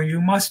 no,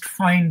 you must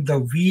find the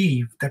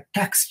weave, the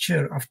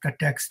texture of the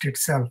text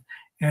itself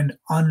and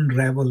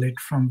unravel it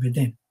from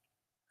within,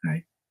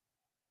 right?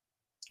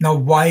 Now,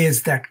 why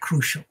is that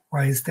crucial?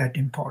 Why is that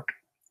important?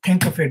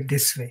 Think of it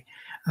this way.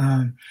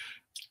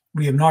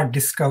 We have not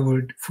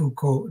discovered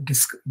Foucault,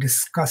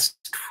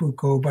 discussed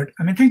Foucault, but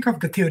think of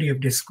the theory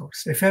of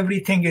discourse. If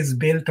everything is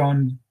built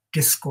on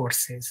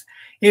discourses,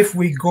 if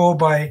we go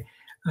by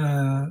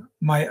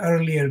my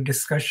earlier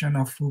discussion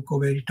of Foucault,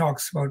 where he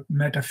talks about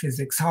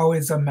metaphysics, how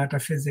is a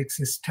metaphysics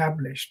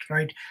established,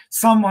 right?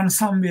 Someone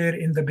somewhere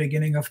in the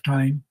beginning of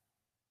time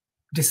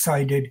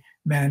decided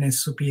man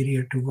is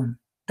superior to woman.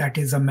 That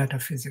is a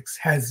metaphysics,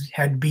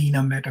 had been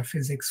a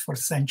metaphysics for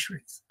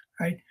centuries,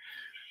 right?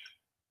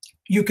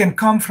 You can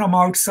come from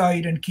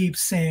outside and keep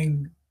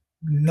saying,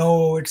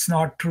 no, it's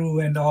not true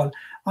and all,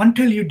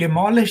 until you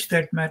demolish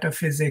that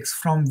metaphysics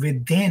from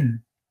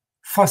within,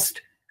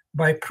 first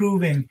by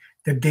proving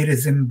that there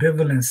is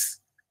ambivalence.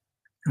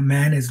 A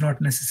man is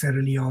not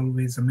necessarily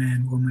always a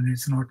man, woman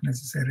is not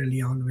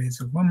necessarily always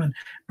a woman,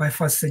 by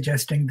first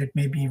suggesting that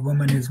maybe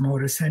woman is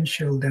more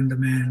essential than the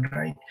man,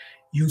 right?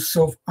 You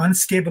so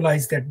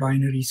unstabilize that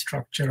binary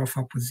structure of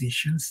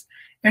oppositions.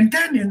 And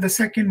then in the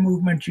second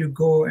movement, you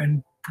go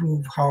and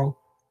prove how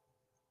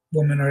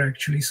women are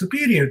actually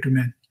superior to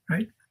men,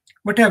 right?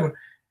 Whatever.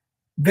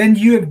 When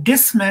you have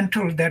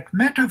dismantled that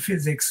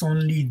metaphysics,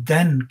 only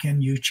then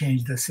can you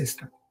change the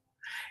system.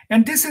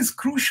 And this is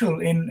crucial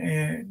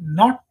in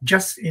not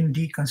just in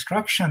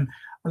deconstruction.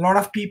 A lot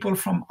of people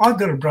from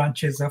other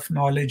branches of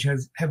knowledge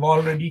have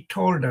already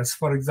told us.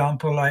 For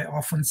example, I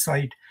often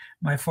cite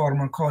my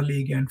former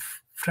colleague and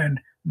friend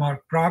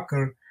Mark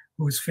Bracher,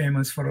 who's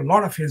famous for a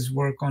lot of his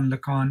work on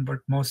Lacan, but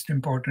most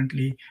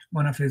importantly,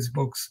 one of his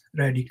books,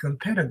 Radical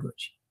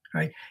Pedagogy,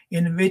 right?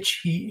 In which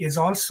he is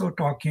also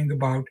talking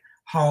about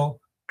how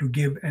to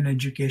give an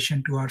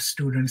education to our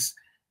students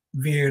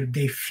where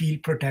they feel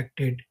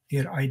protected,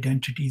 their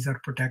identities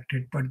are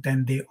protected, but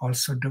then they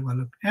also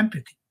develop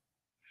empathy.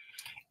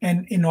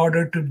 And in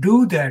order to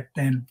do that,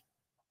 then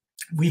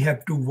we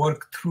have to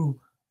work through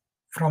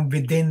from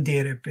within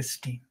their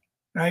episteme,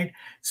 right?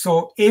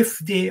 So if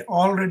they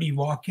already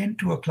walk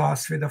into a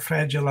class with a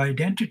fragile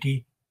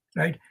identity,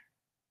 right,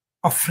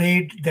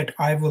 afraid that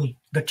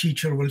the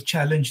teacher will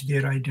challenge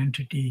their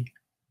identity,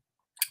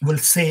 will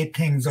say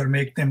things or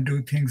make them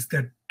do things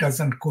that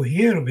doesn't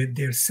cohere with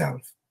their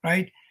self,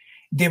 right?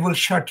 They will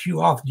shut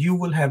you off. You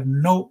will have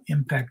no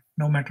impact,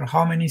 no matter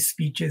how many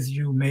speeches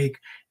you make,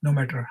 no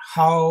matter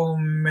how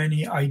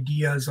many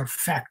ideas or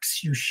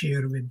facts you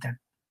share with them,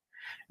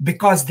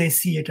 because they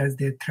see it as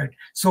their threat.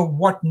 So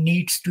what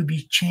needs to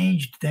be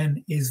changed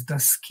then is the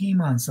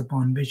schemas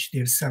upon which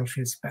their self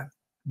is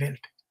built,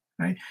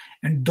 right?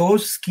 And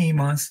those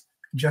schemas,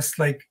 just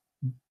like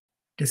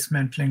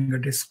dismantling a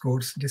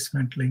discourse,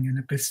 dismantling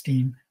an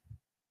episteme,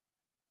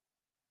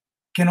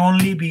 can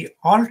only be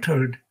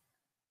altered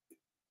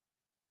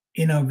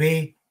in a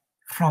way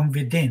from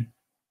within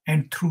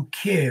and through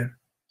care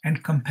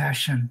and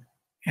compassion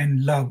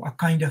and love, a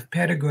kind of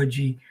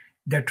pedagogy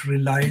that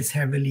relies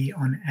heavily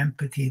on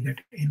empathy, that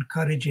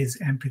encourages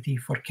empathy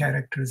for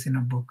characters in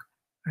a book,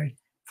 right?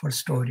 For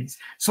stories.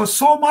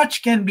 So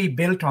much can be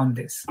built on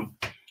this.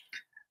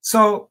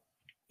 So,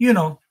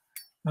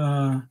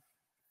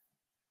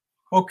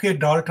 okay,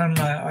 Dalton,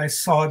 I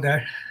saw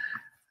that.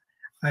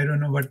 I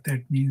don't know what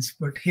that means,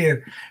 but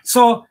here.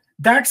 So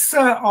that's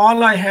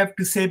all I have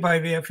to say by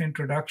way of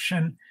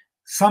introduction.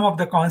 Some of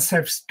the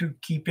concepts to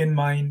keep in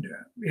mind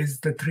is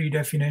the three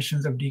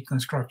definitions of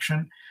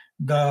deconstruction,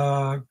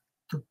 the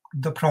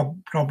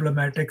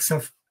problematics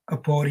of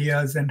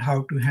aporias and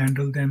how to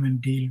handle them and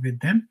deal with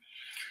them.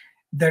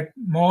 That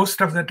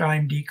most of the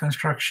time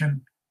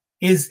deconstruction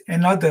is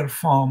another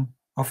form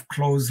of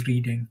close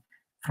reading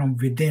from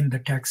within the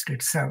text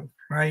itself,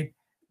 right?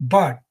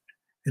 But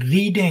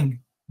reading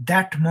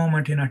that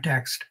moment in a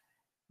text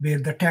where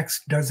the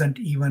text doesn't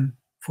even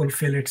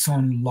fulfill its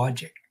own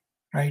logic,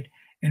 right?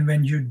 And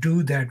when you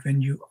do that,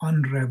 when you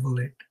unravel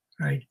it,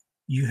 right,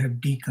 you have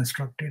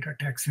deconstructed a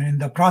text. And in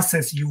the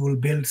process, you will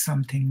build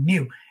something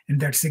new. And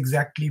that's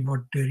exactly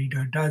what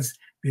Derrida does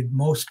with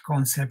most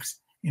concepts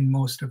in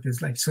most of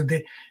his life.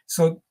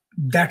 So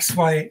that's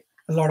why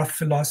a lot of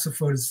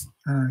philosophers,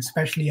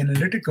 especially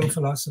analytical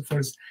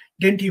philosophers,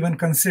 didn't even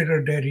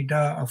consider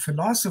Derrida a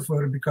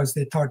philosopher because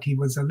they thought he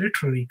was a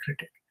literary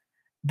critic.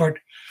 But,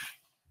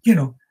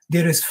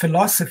 there is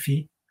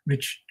philosophy,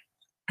 which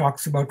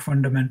talks about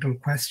fundamental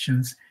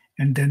questions,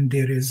 and then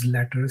there is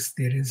letters,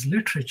 there is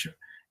literature.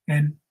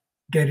 And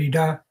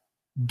Derrida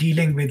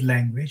dealing with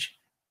language,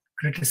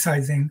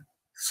 criticizing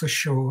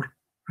Saussure,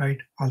 right,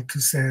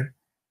 Althusser,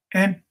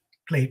 and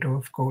Plato,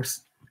 of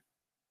course,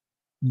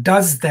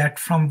 does that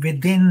from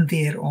within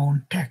their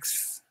own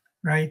texts,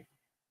 right,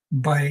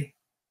 by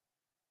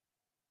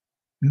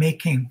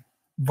making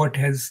what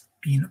has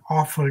been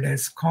offered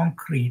as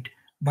concrete,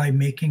 by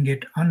making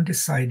it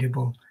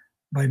undecidable,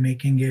 by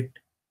making it,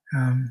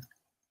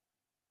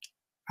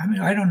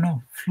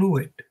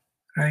 fluid,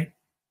 right?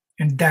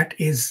 And that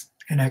is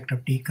an act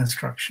of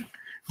deconstruction.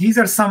 These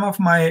are some of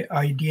my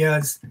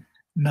ideas.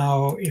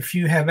 Now, if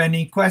you have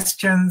any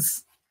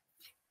questions,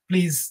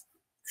 please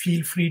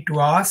feel free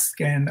to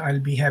ask, and I'll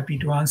be happy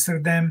to answer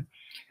them.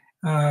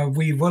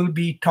 We will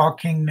be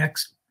talking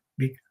next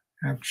week,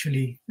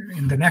 actually,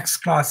 in the next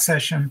class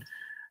session,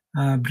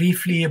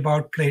 briefly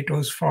about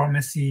Plato's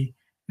Pharmacy,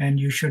 and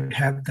you should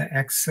have the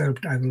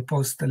excerpt. I will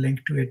post the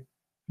link to it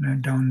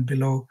down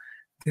below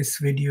this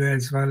video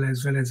as well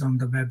as on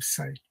the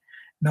website.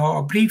 Now,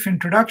 a brief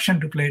introduction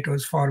to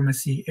Plato's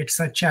Pharmacy. It's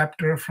a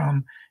chapter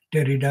from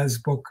Derrida's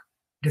book,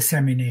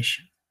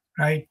 Dissemination,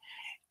 right?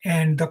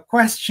 And the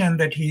question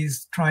that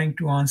he's trying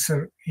to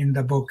answer in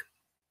the book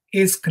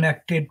is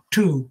connected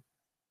to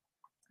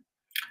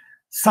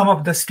some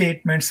of the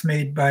statements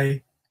made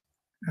by,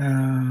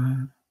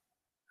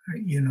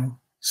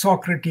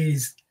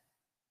 Socrates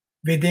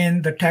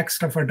within the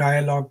text of a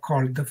dialogue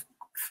called the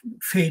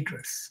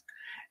Phaedrus.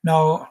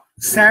 Now,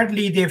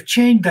 sadly, they've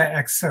changed the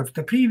excerpt.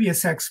 The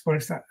previous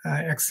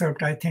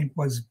excerpt, I think,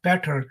 was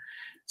better.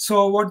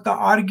 So what the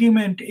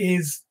argument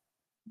is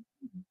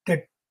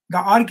the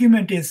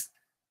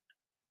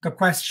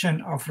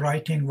question of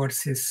writing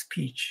versus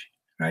speech,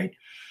 right?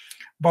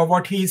 But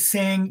what he's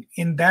saying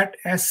in that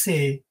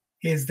essay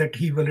is that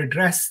he will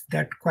address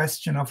that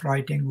question of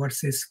writing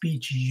versus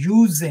speech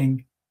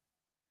using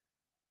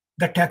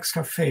the text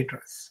of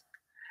Phaedrus.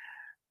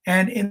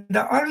 And in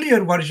the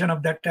earlier version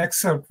of that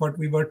excerpt, what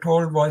we were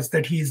told was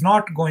that he's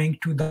not going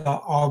to the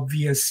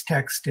obvious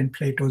text in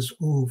Plato's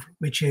oeuvre,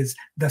 which is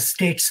the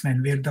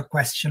Statesman, where the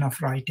question of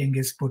writing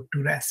is put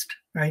to rest,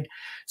 right?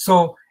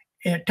 So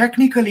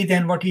technically,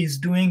 then what he's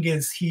doing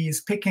is he's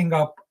picking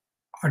up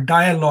a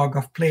dialogue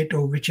of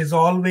Plato, which has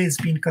always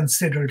been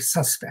considered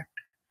suspect.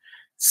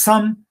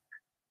 Some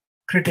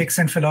critics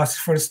and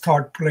philosophers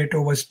thought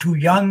Plato was too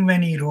young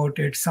when he wrote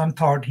it. Some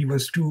thought he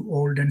was too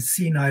old and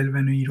senile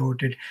when he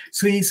wrote it.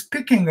 So he's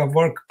picking a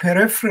work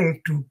peripheral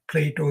to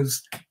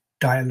Plato's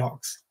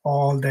dialogues,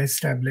 all the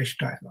established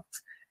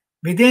dialogues.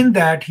 Within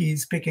that,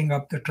 he's picking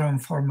up the term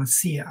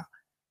pharmacia,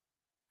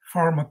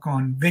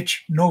 pharmakon,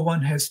 which no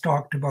one has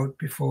talked about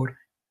before,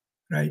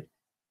 right?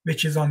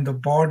 Which is on the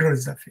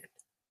borders of it.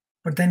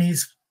 But then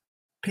he's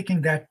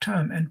picking that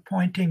term and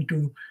pointing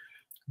to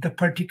the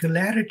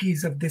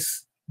particularities of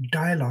this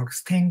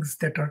dialogues, things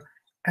that are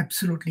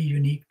absolutely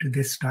unique to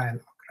this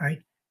dialogue,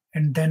 right?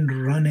 And then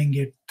running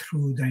it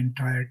through the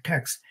entire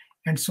text.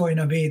 And so in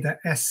a way, the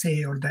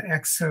essay or the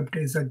excerpt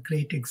is a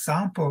great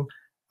example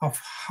of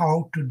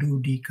how to do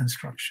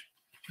deconstruction,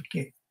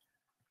 okay?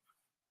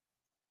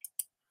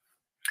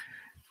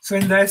 So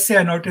in the essay,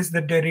 I noticed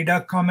that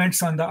Derrida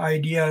comments on the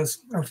ideas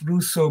of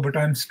Rousseau, but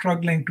I'm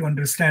struggling to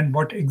understand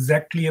what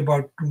exactly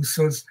about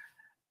Rousseau's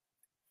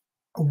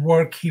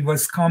work he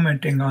was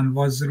commenting on.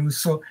 Was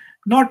Rousseau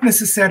Not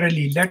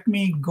necessarily. Let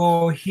me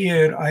go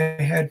here.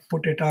 I had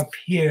put it up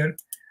here.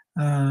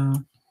 Uh,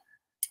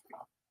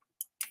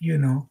 you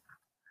know,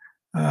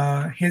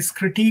 his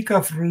critique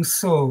of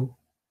Rousseau.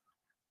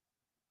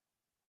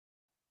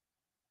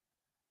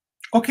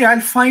 Okay,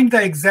 I'll find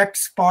the exact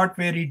spot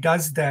where he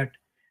does that.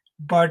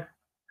 But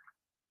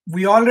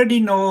we already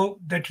know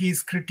that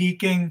he's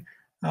critiquing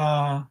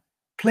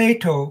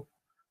Plato,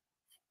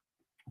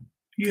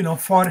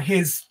 for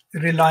his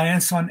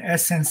reliance on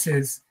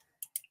essences.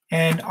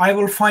 And I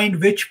will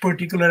find which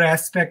particular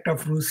aspect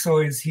of Rousseau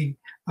is he.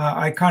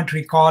 I can't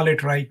recall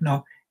it right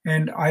now,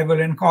 and I will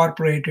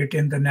incorporate it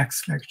in the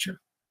next lecture.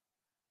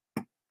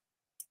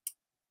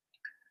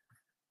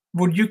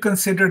 Would you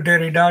consider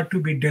Derrida to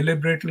be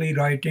deliberately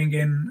writing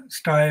in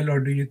style, or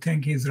do you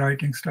think his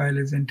writing style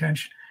is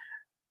intentional?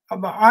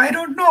 I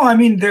don't know. I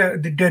mean, the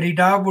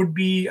Derrida would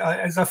be,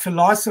 as a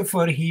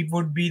philosopher, he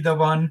would be the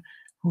one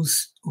who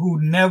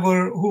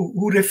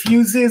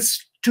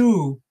refuses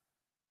to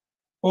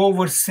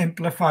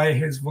oversimplify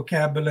his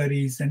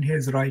vocabularies and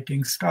his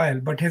writing style.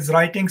 But his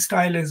writing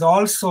style is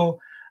also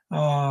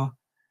uh,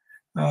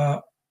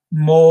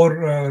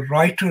 more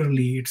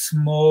writerly. It's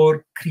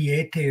more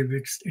creative.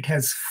 It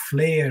has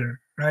flair,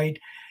 right?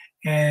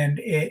 And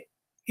it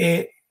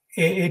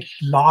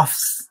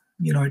laughs.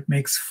 It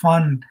makes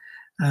fun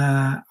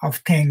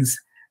of things.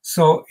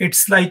 So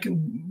it's like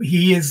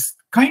he is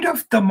kind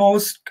of the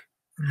most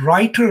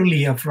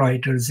writerly of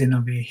writers in a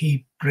way.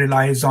 He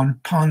relies on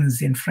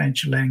puns in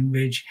French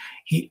language.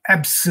 He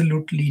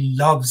absolutely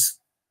loves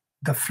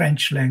the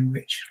French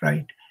language,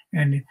 right?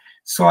 And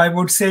so I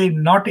would say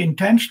not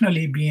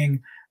intentionally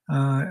being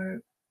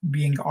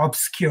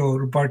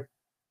obscure, but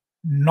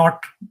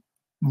not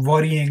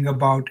worrying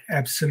about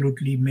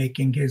absolutely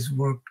making his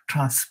work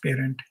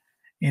transparent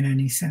in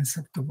any sense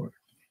of the word,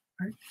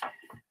 right?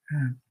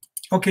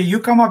 Okay, you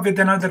come up with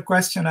another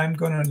question. I'm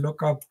going to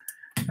look up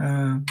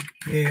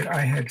where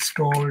I had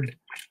stored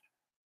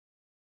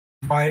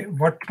by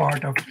what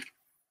part of,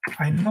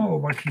 I know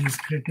what he's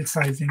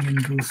criticizing in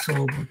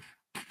Rousseau.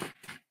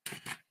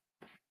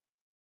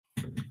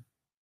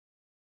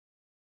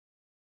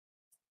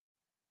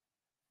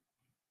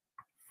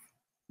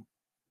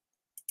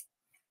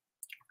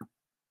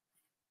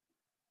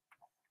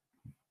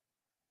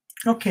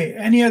 Okay,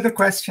 any other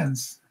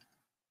questions?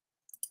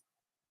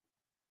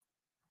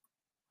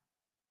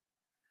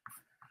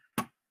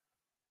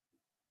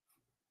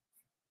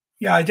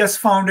 Yeah, I just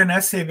found an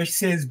essay which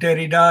says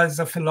Derrida is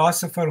a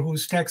philosopher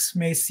whose texts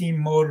may seem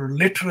more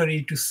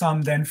literary to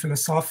some than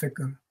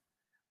philosophical.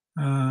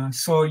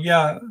 So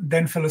yeah,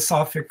 than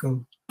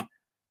philosophical.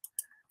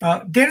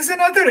 There's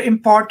another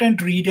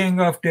important reading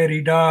of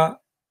Derrida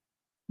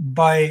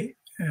by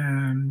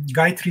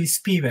Gayatri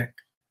Spivak,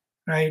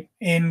 right?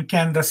 In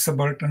Can the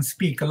Subaltern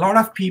Speak? A lot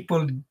of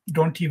people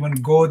don't even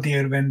go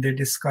there when they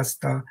discuss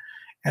the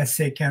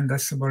essay Can the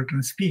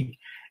Subaltern Speak?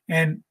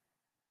 And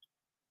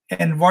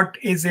what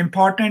is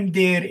important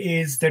there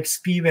is that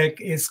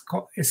Spivak is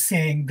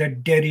saying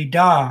that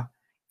Derrida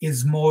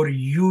is more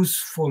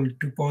useful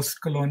to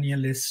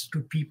post-colonialists,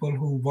 to people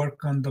who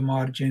work on the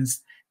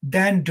margins,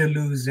 than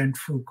Deleuze and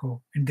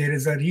Foucault. And there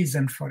is a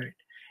reason for it.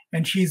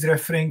 And she's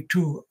referring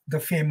to the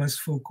famous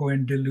Foucault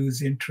and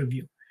Deleuze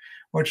interview.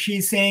 What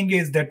she's saying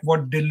is that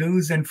what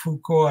Deleuze and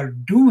Foucault are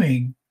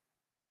doing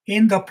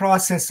in the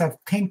process of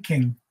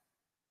thinking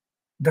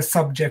the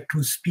subject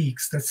who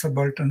speaks, the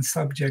subaltern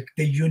subject,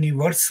 they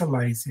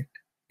universalize it,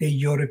 they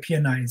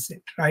Europeanize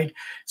it, right?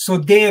 So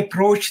they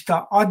approach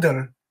the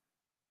other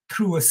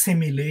through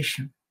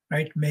assimilation,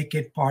 right? Make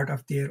it part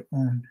of their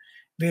own.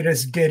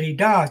 Whereas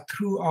Derrida,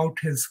 throughout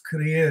his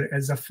career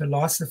as a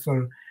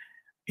philosopher,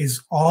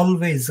 is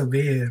always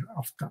aware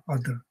of the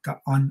other, the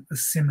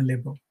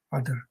unassimilable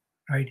other,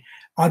 right?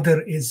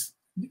 Other is,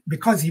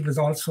 because he was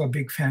also a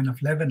big fan of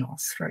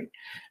Levinas, right?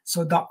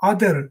 So the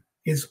other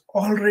is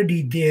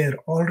already there,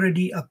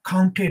 already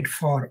accounted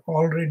for,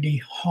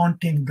 already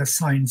haunting the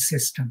science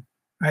system,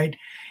 right?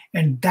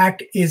 And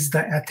that is the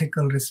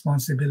ethical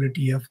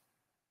responsibility of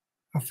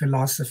a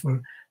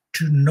philosopher,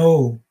 to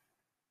know,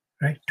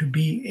 right? To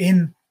be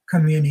in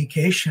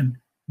communication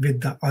with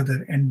the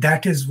other. And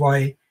that is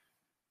why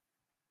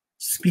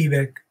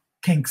Spivak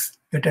thinks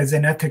that as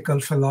an ethical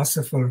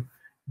philosopher,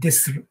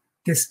 this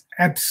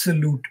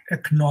absolute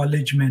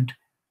acknowledgement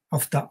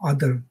of the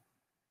other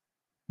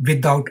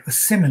without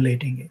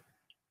assimilating it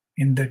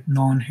in that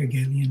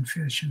non-Hegelian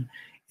fashion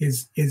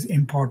is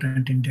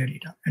important in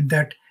Derrida. And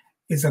that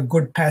is a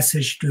good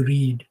passage to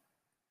read.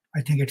 I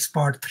think it's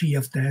part 3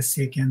 of the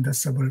essay, Can the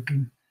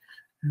Subaltern.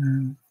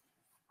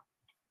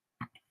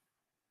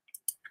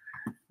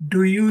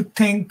 Do you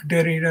think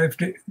Derrida, if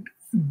they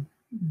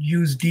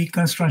use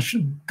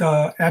deconstruction,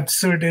 the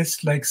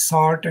absurdists like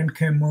Sartre and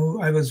Camus,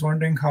 I was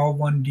wondering how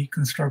one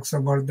deconstructs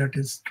a work that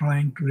is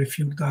trying to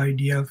refute the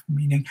idea of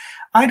meaning.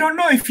 I don't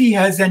know if he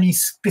has any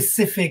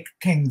specific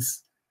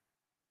things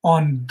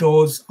on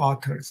those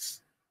authors,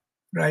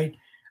 right?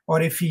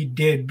 Or if he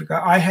did,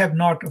 because I have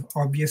not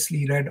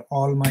obviously read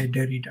all my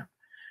Derrida.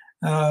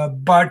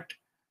 But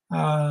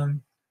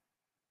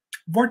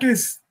what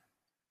is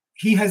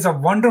he has a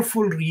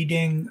wonderful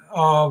reading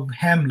of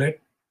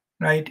Hamlet,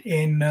 right,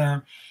 in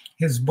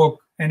his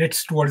book, and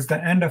it's towards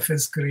the end of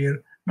his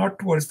career, not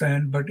towards the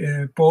end, but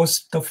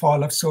post the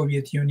fall of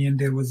Soviet Union,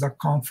 there was a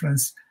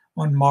conference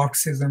on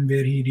Marxism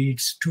where he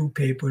reads two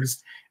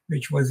papers,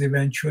 which was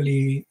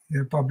eventually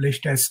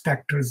published as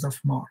Spectres of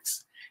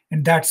Marx.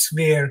 And that's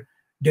where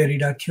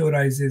Derrida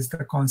theorizes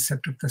the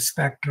concept of the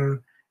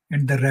spectre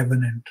and the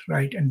revenant,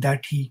 right? And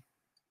that he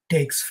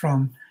takes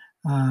from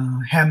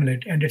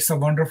Hamlet. And it's a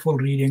wonderful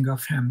reading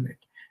of Hamlet,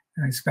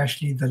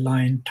 especially the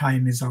line,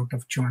 "Time is out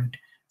of joint."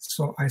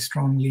 So I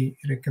strongly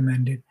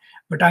recommend it.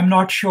 But I'm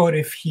not sure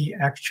if he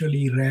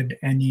actually read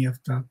any of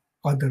the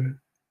other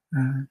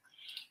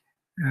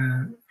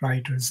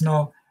writers.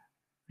 Now,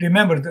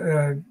 remember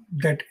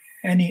that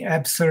any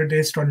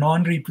absurdist or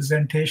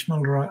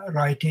non-representational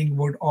writing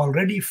would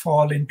already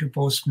fall into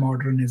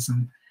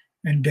postmodernism.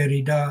 And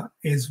Derrida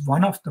is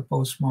one of the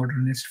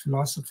postmodernist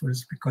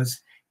philosophers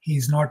because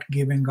he's not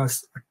giving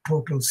us a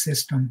total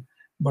system,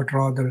 but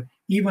rather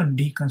even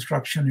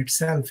deconstruction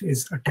itself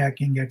is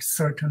attacking at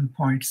certain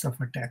points of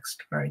a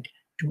text, right,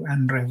 to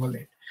unravel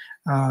it.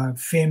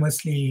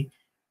 Famously,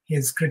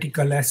 his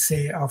critical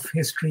essay of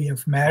History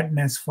of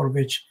Madness, for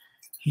which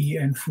he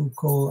and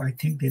Foucault, I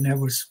think they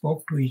never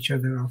spoke to each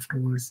other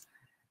afterwards,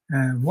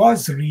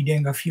 was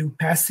reading a few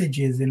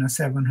passages in a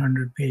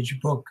 700-page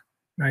book,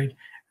 right?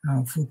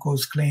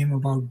 Foucault's claim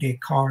about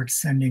Descartes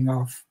sending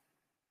off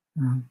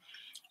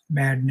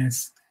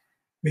madness,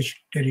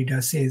 which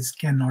Derrida says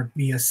cannot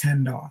be a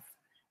send-off.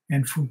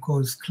 And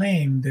Foucault's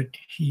claim that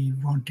he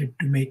wanted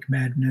to make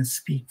madness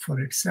speak for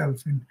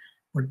itself. And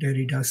what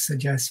Derrida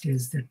suggests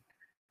is that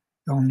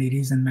the only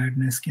reason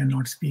madness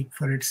cannot speak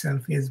for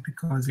itself is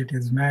because it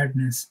is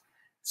madness.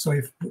 So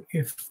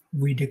if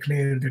we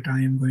declare that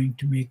I am going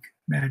to make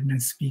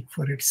madness speak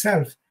for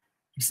itself,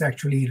 it's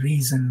actually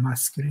reason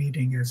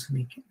masquerading as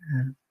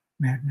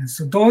madness.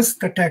 So those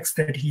are the texts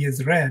that he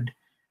has read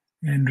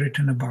and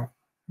written about,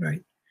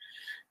 right?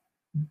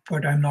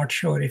 But I'm not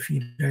sure if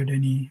he read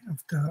any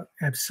of the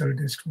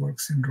absurdist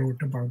works and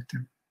wrote about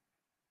them.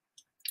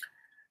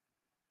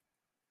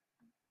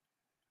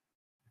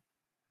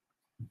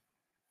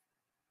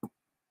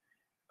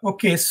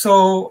 Okay,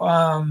 so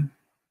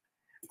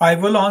I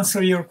will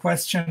answer your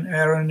question,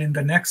 Aaron, in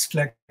the next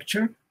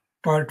lecture.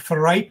 But for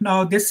right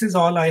now, this is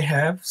all I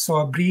have. So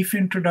a brief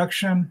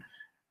introduction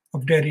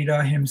of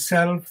Derrida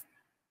himself,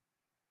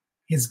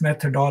 his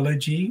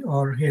methodology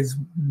or his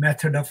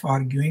method of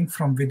arguing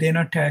from within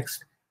a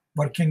text,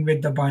 working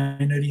with the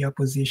binary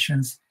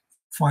oppositions,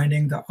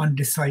 finding the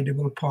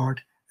undecidable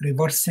part,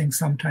 reversing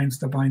sometimes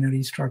the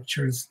binary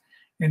structures,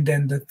 and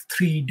then the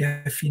three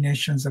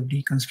definitions of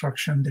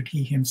deconstruction that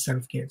he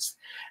himself gives.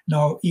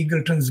 Now,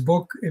 Eagleton's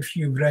book, if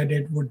you've read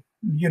it,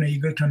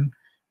 Eagleton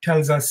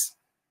tells us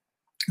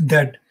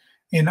that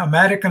in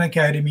American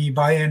Academy,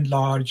 by and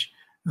large,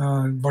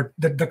 but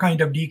the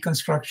kind of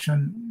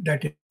deconstruction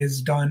that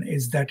is done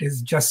is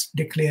just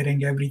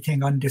declaring everything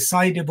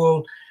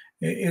undecidable,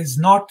 is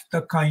not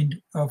the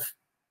kind of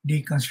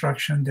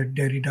deconstruction that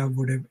Derrida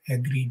would have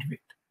agreed with,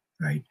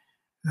 right?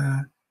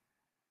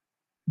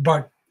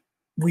 But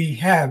we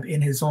have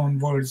in his own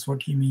words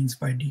what he means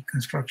by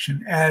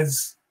deconstruction,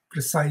 as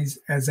precise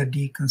as a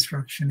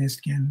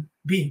deconstructionist can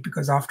be,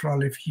 because after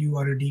all, if you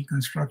are a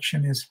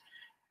deconstructionist,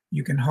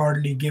 you can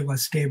hardly give a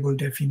stable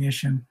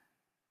definition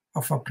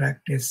of a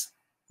practice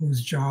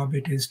whose job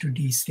it is to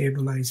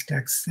destabilize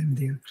texts and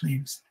their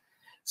claims.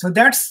 So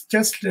that's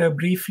just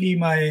briefly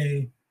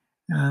my,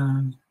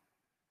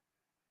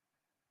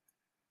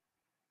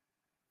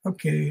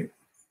 okay.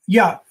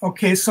 Yeah,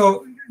 okay,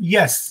 so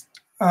yes,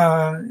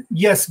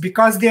 yes,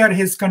 because they are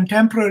his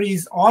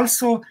contemporaries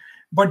also,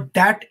 but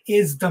that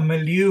is the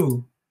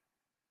milieu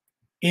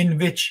in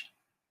which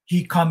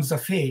he comes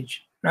of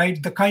age,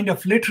 right? The kind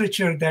of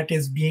literature that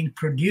is being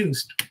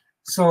produced.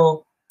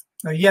 So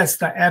yes,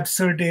 the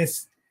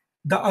absurdists,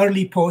 the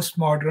early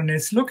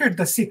postmodernists, look at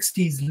the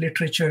 60s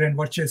literature and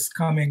what is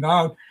coming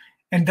out,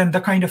 and then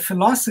the kind of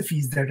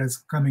philosophies that is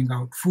coming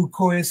out.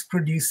 Foucault is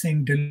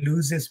producing,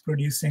 Deleuze is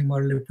producing,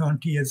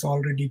 Merleau-Ponty has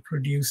already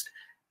produced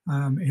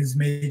his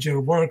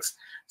major works.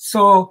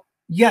 So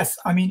yes,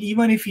 I mean,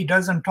 even if he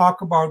doesn't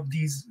talk about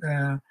these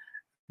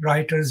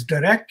writers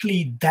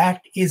directly,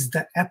 that is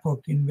the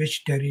epoch in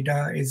which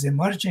Derrida is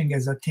emerging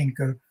as a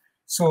thinker.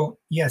 So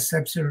yes,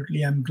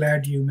 absolutely, I'm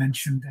glad you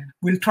mentioned that.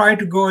 We'll try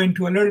to go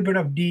into a little bit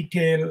of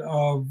detail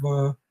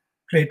of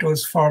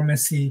Plato's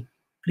Pharmacy.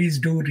 Please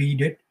do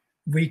read it.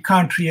 We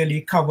can't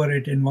really cover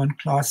it in one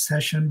class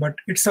session, but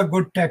it's a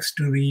good text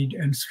to read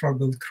and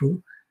struggle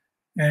through.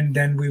 And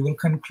then we will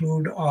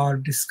conclude our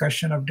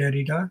discussion of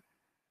Derrida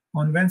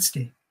on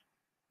Wednesday.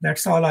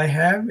 That's all I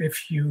have.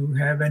 If you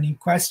have any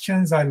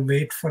questions, I'll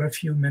wait for a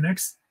few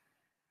minutes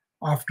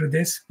after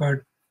this.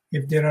 But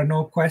if there are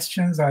no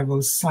questions, I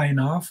will sign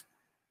off.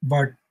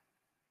 But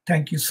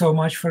thank you so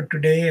much for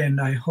today,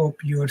 and I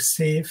hope you are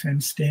safe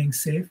and staying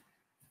safe.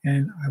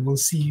 And I will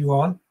see you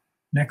all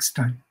next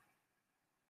time.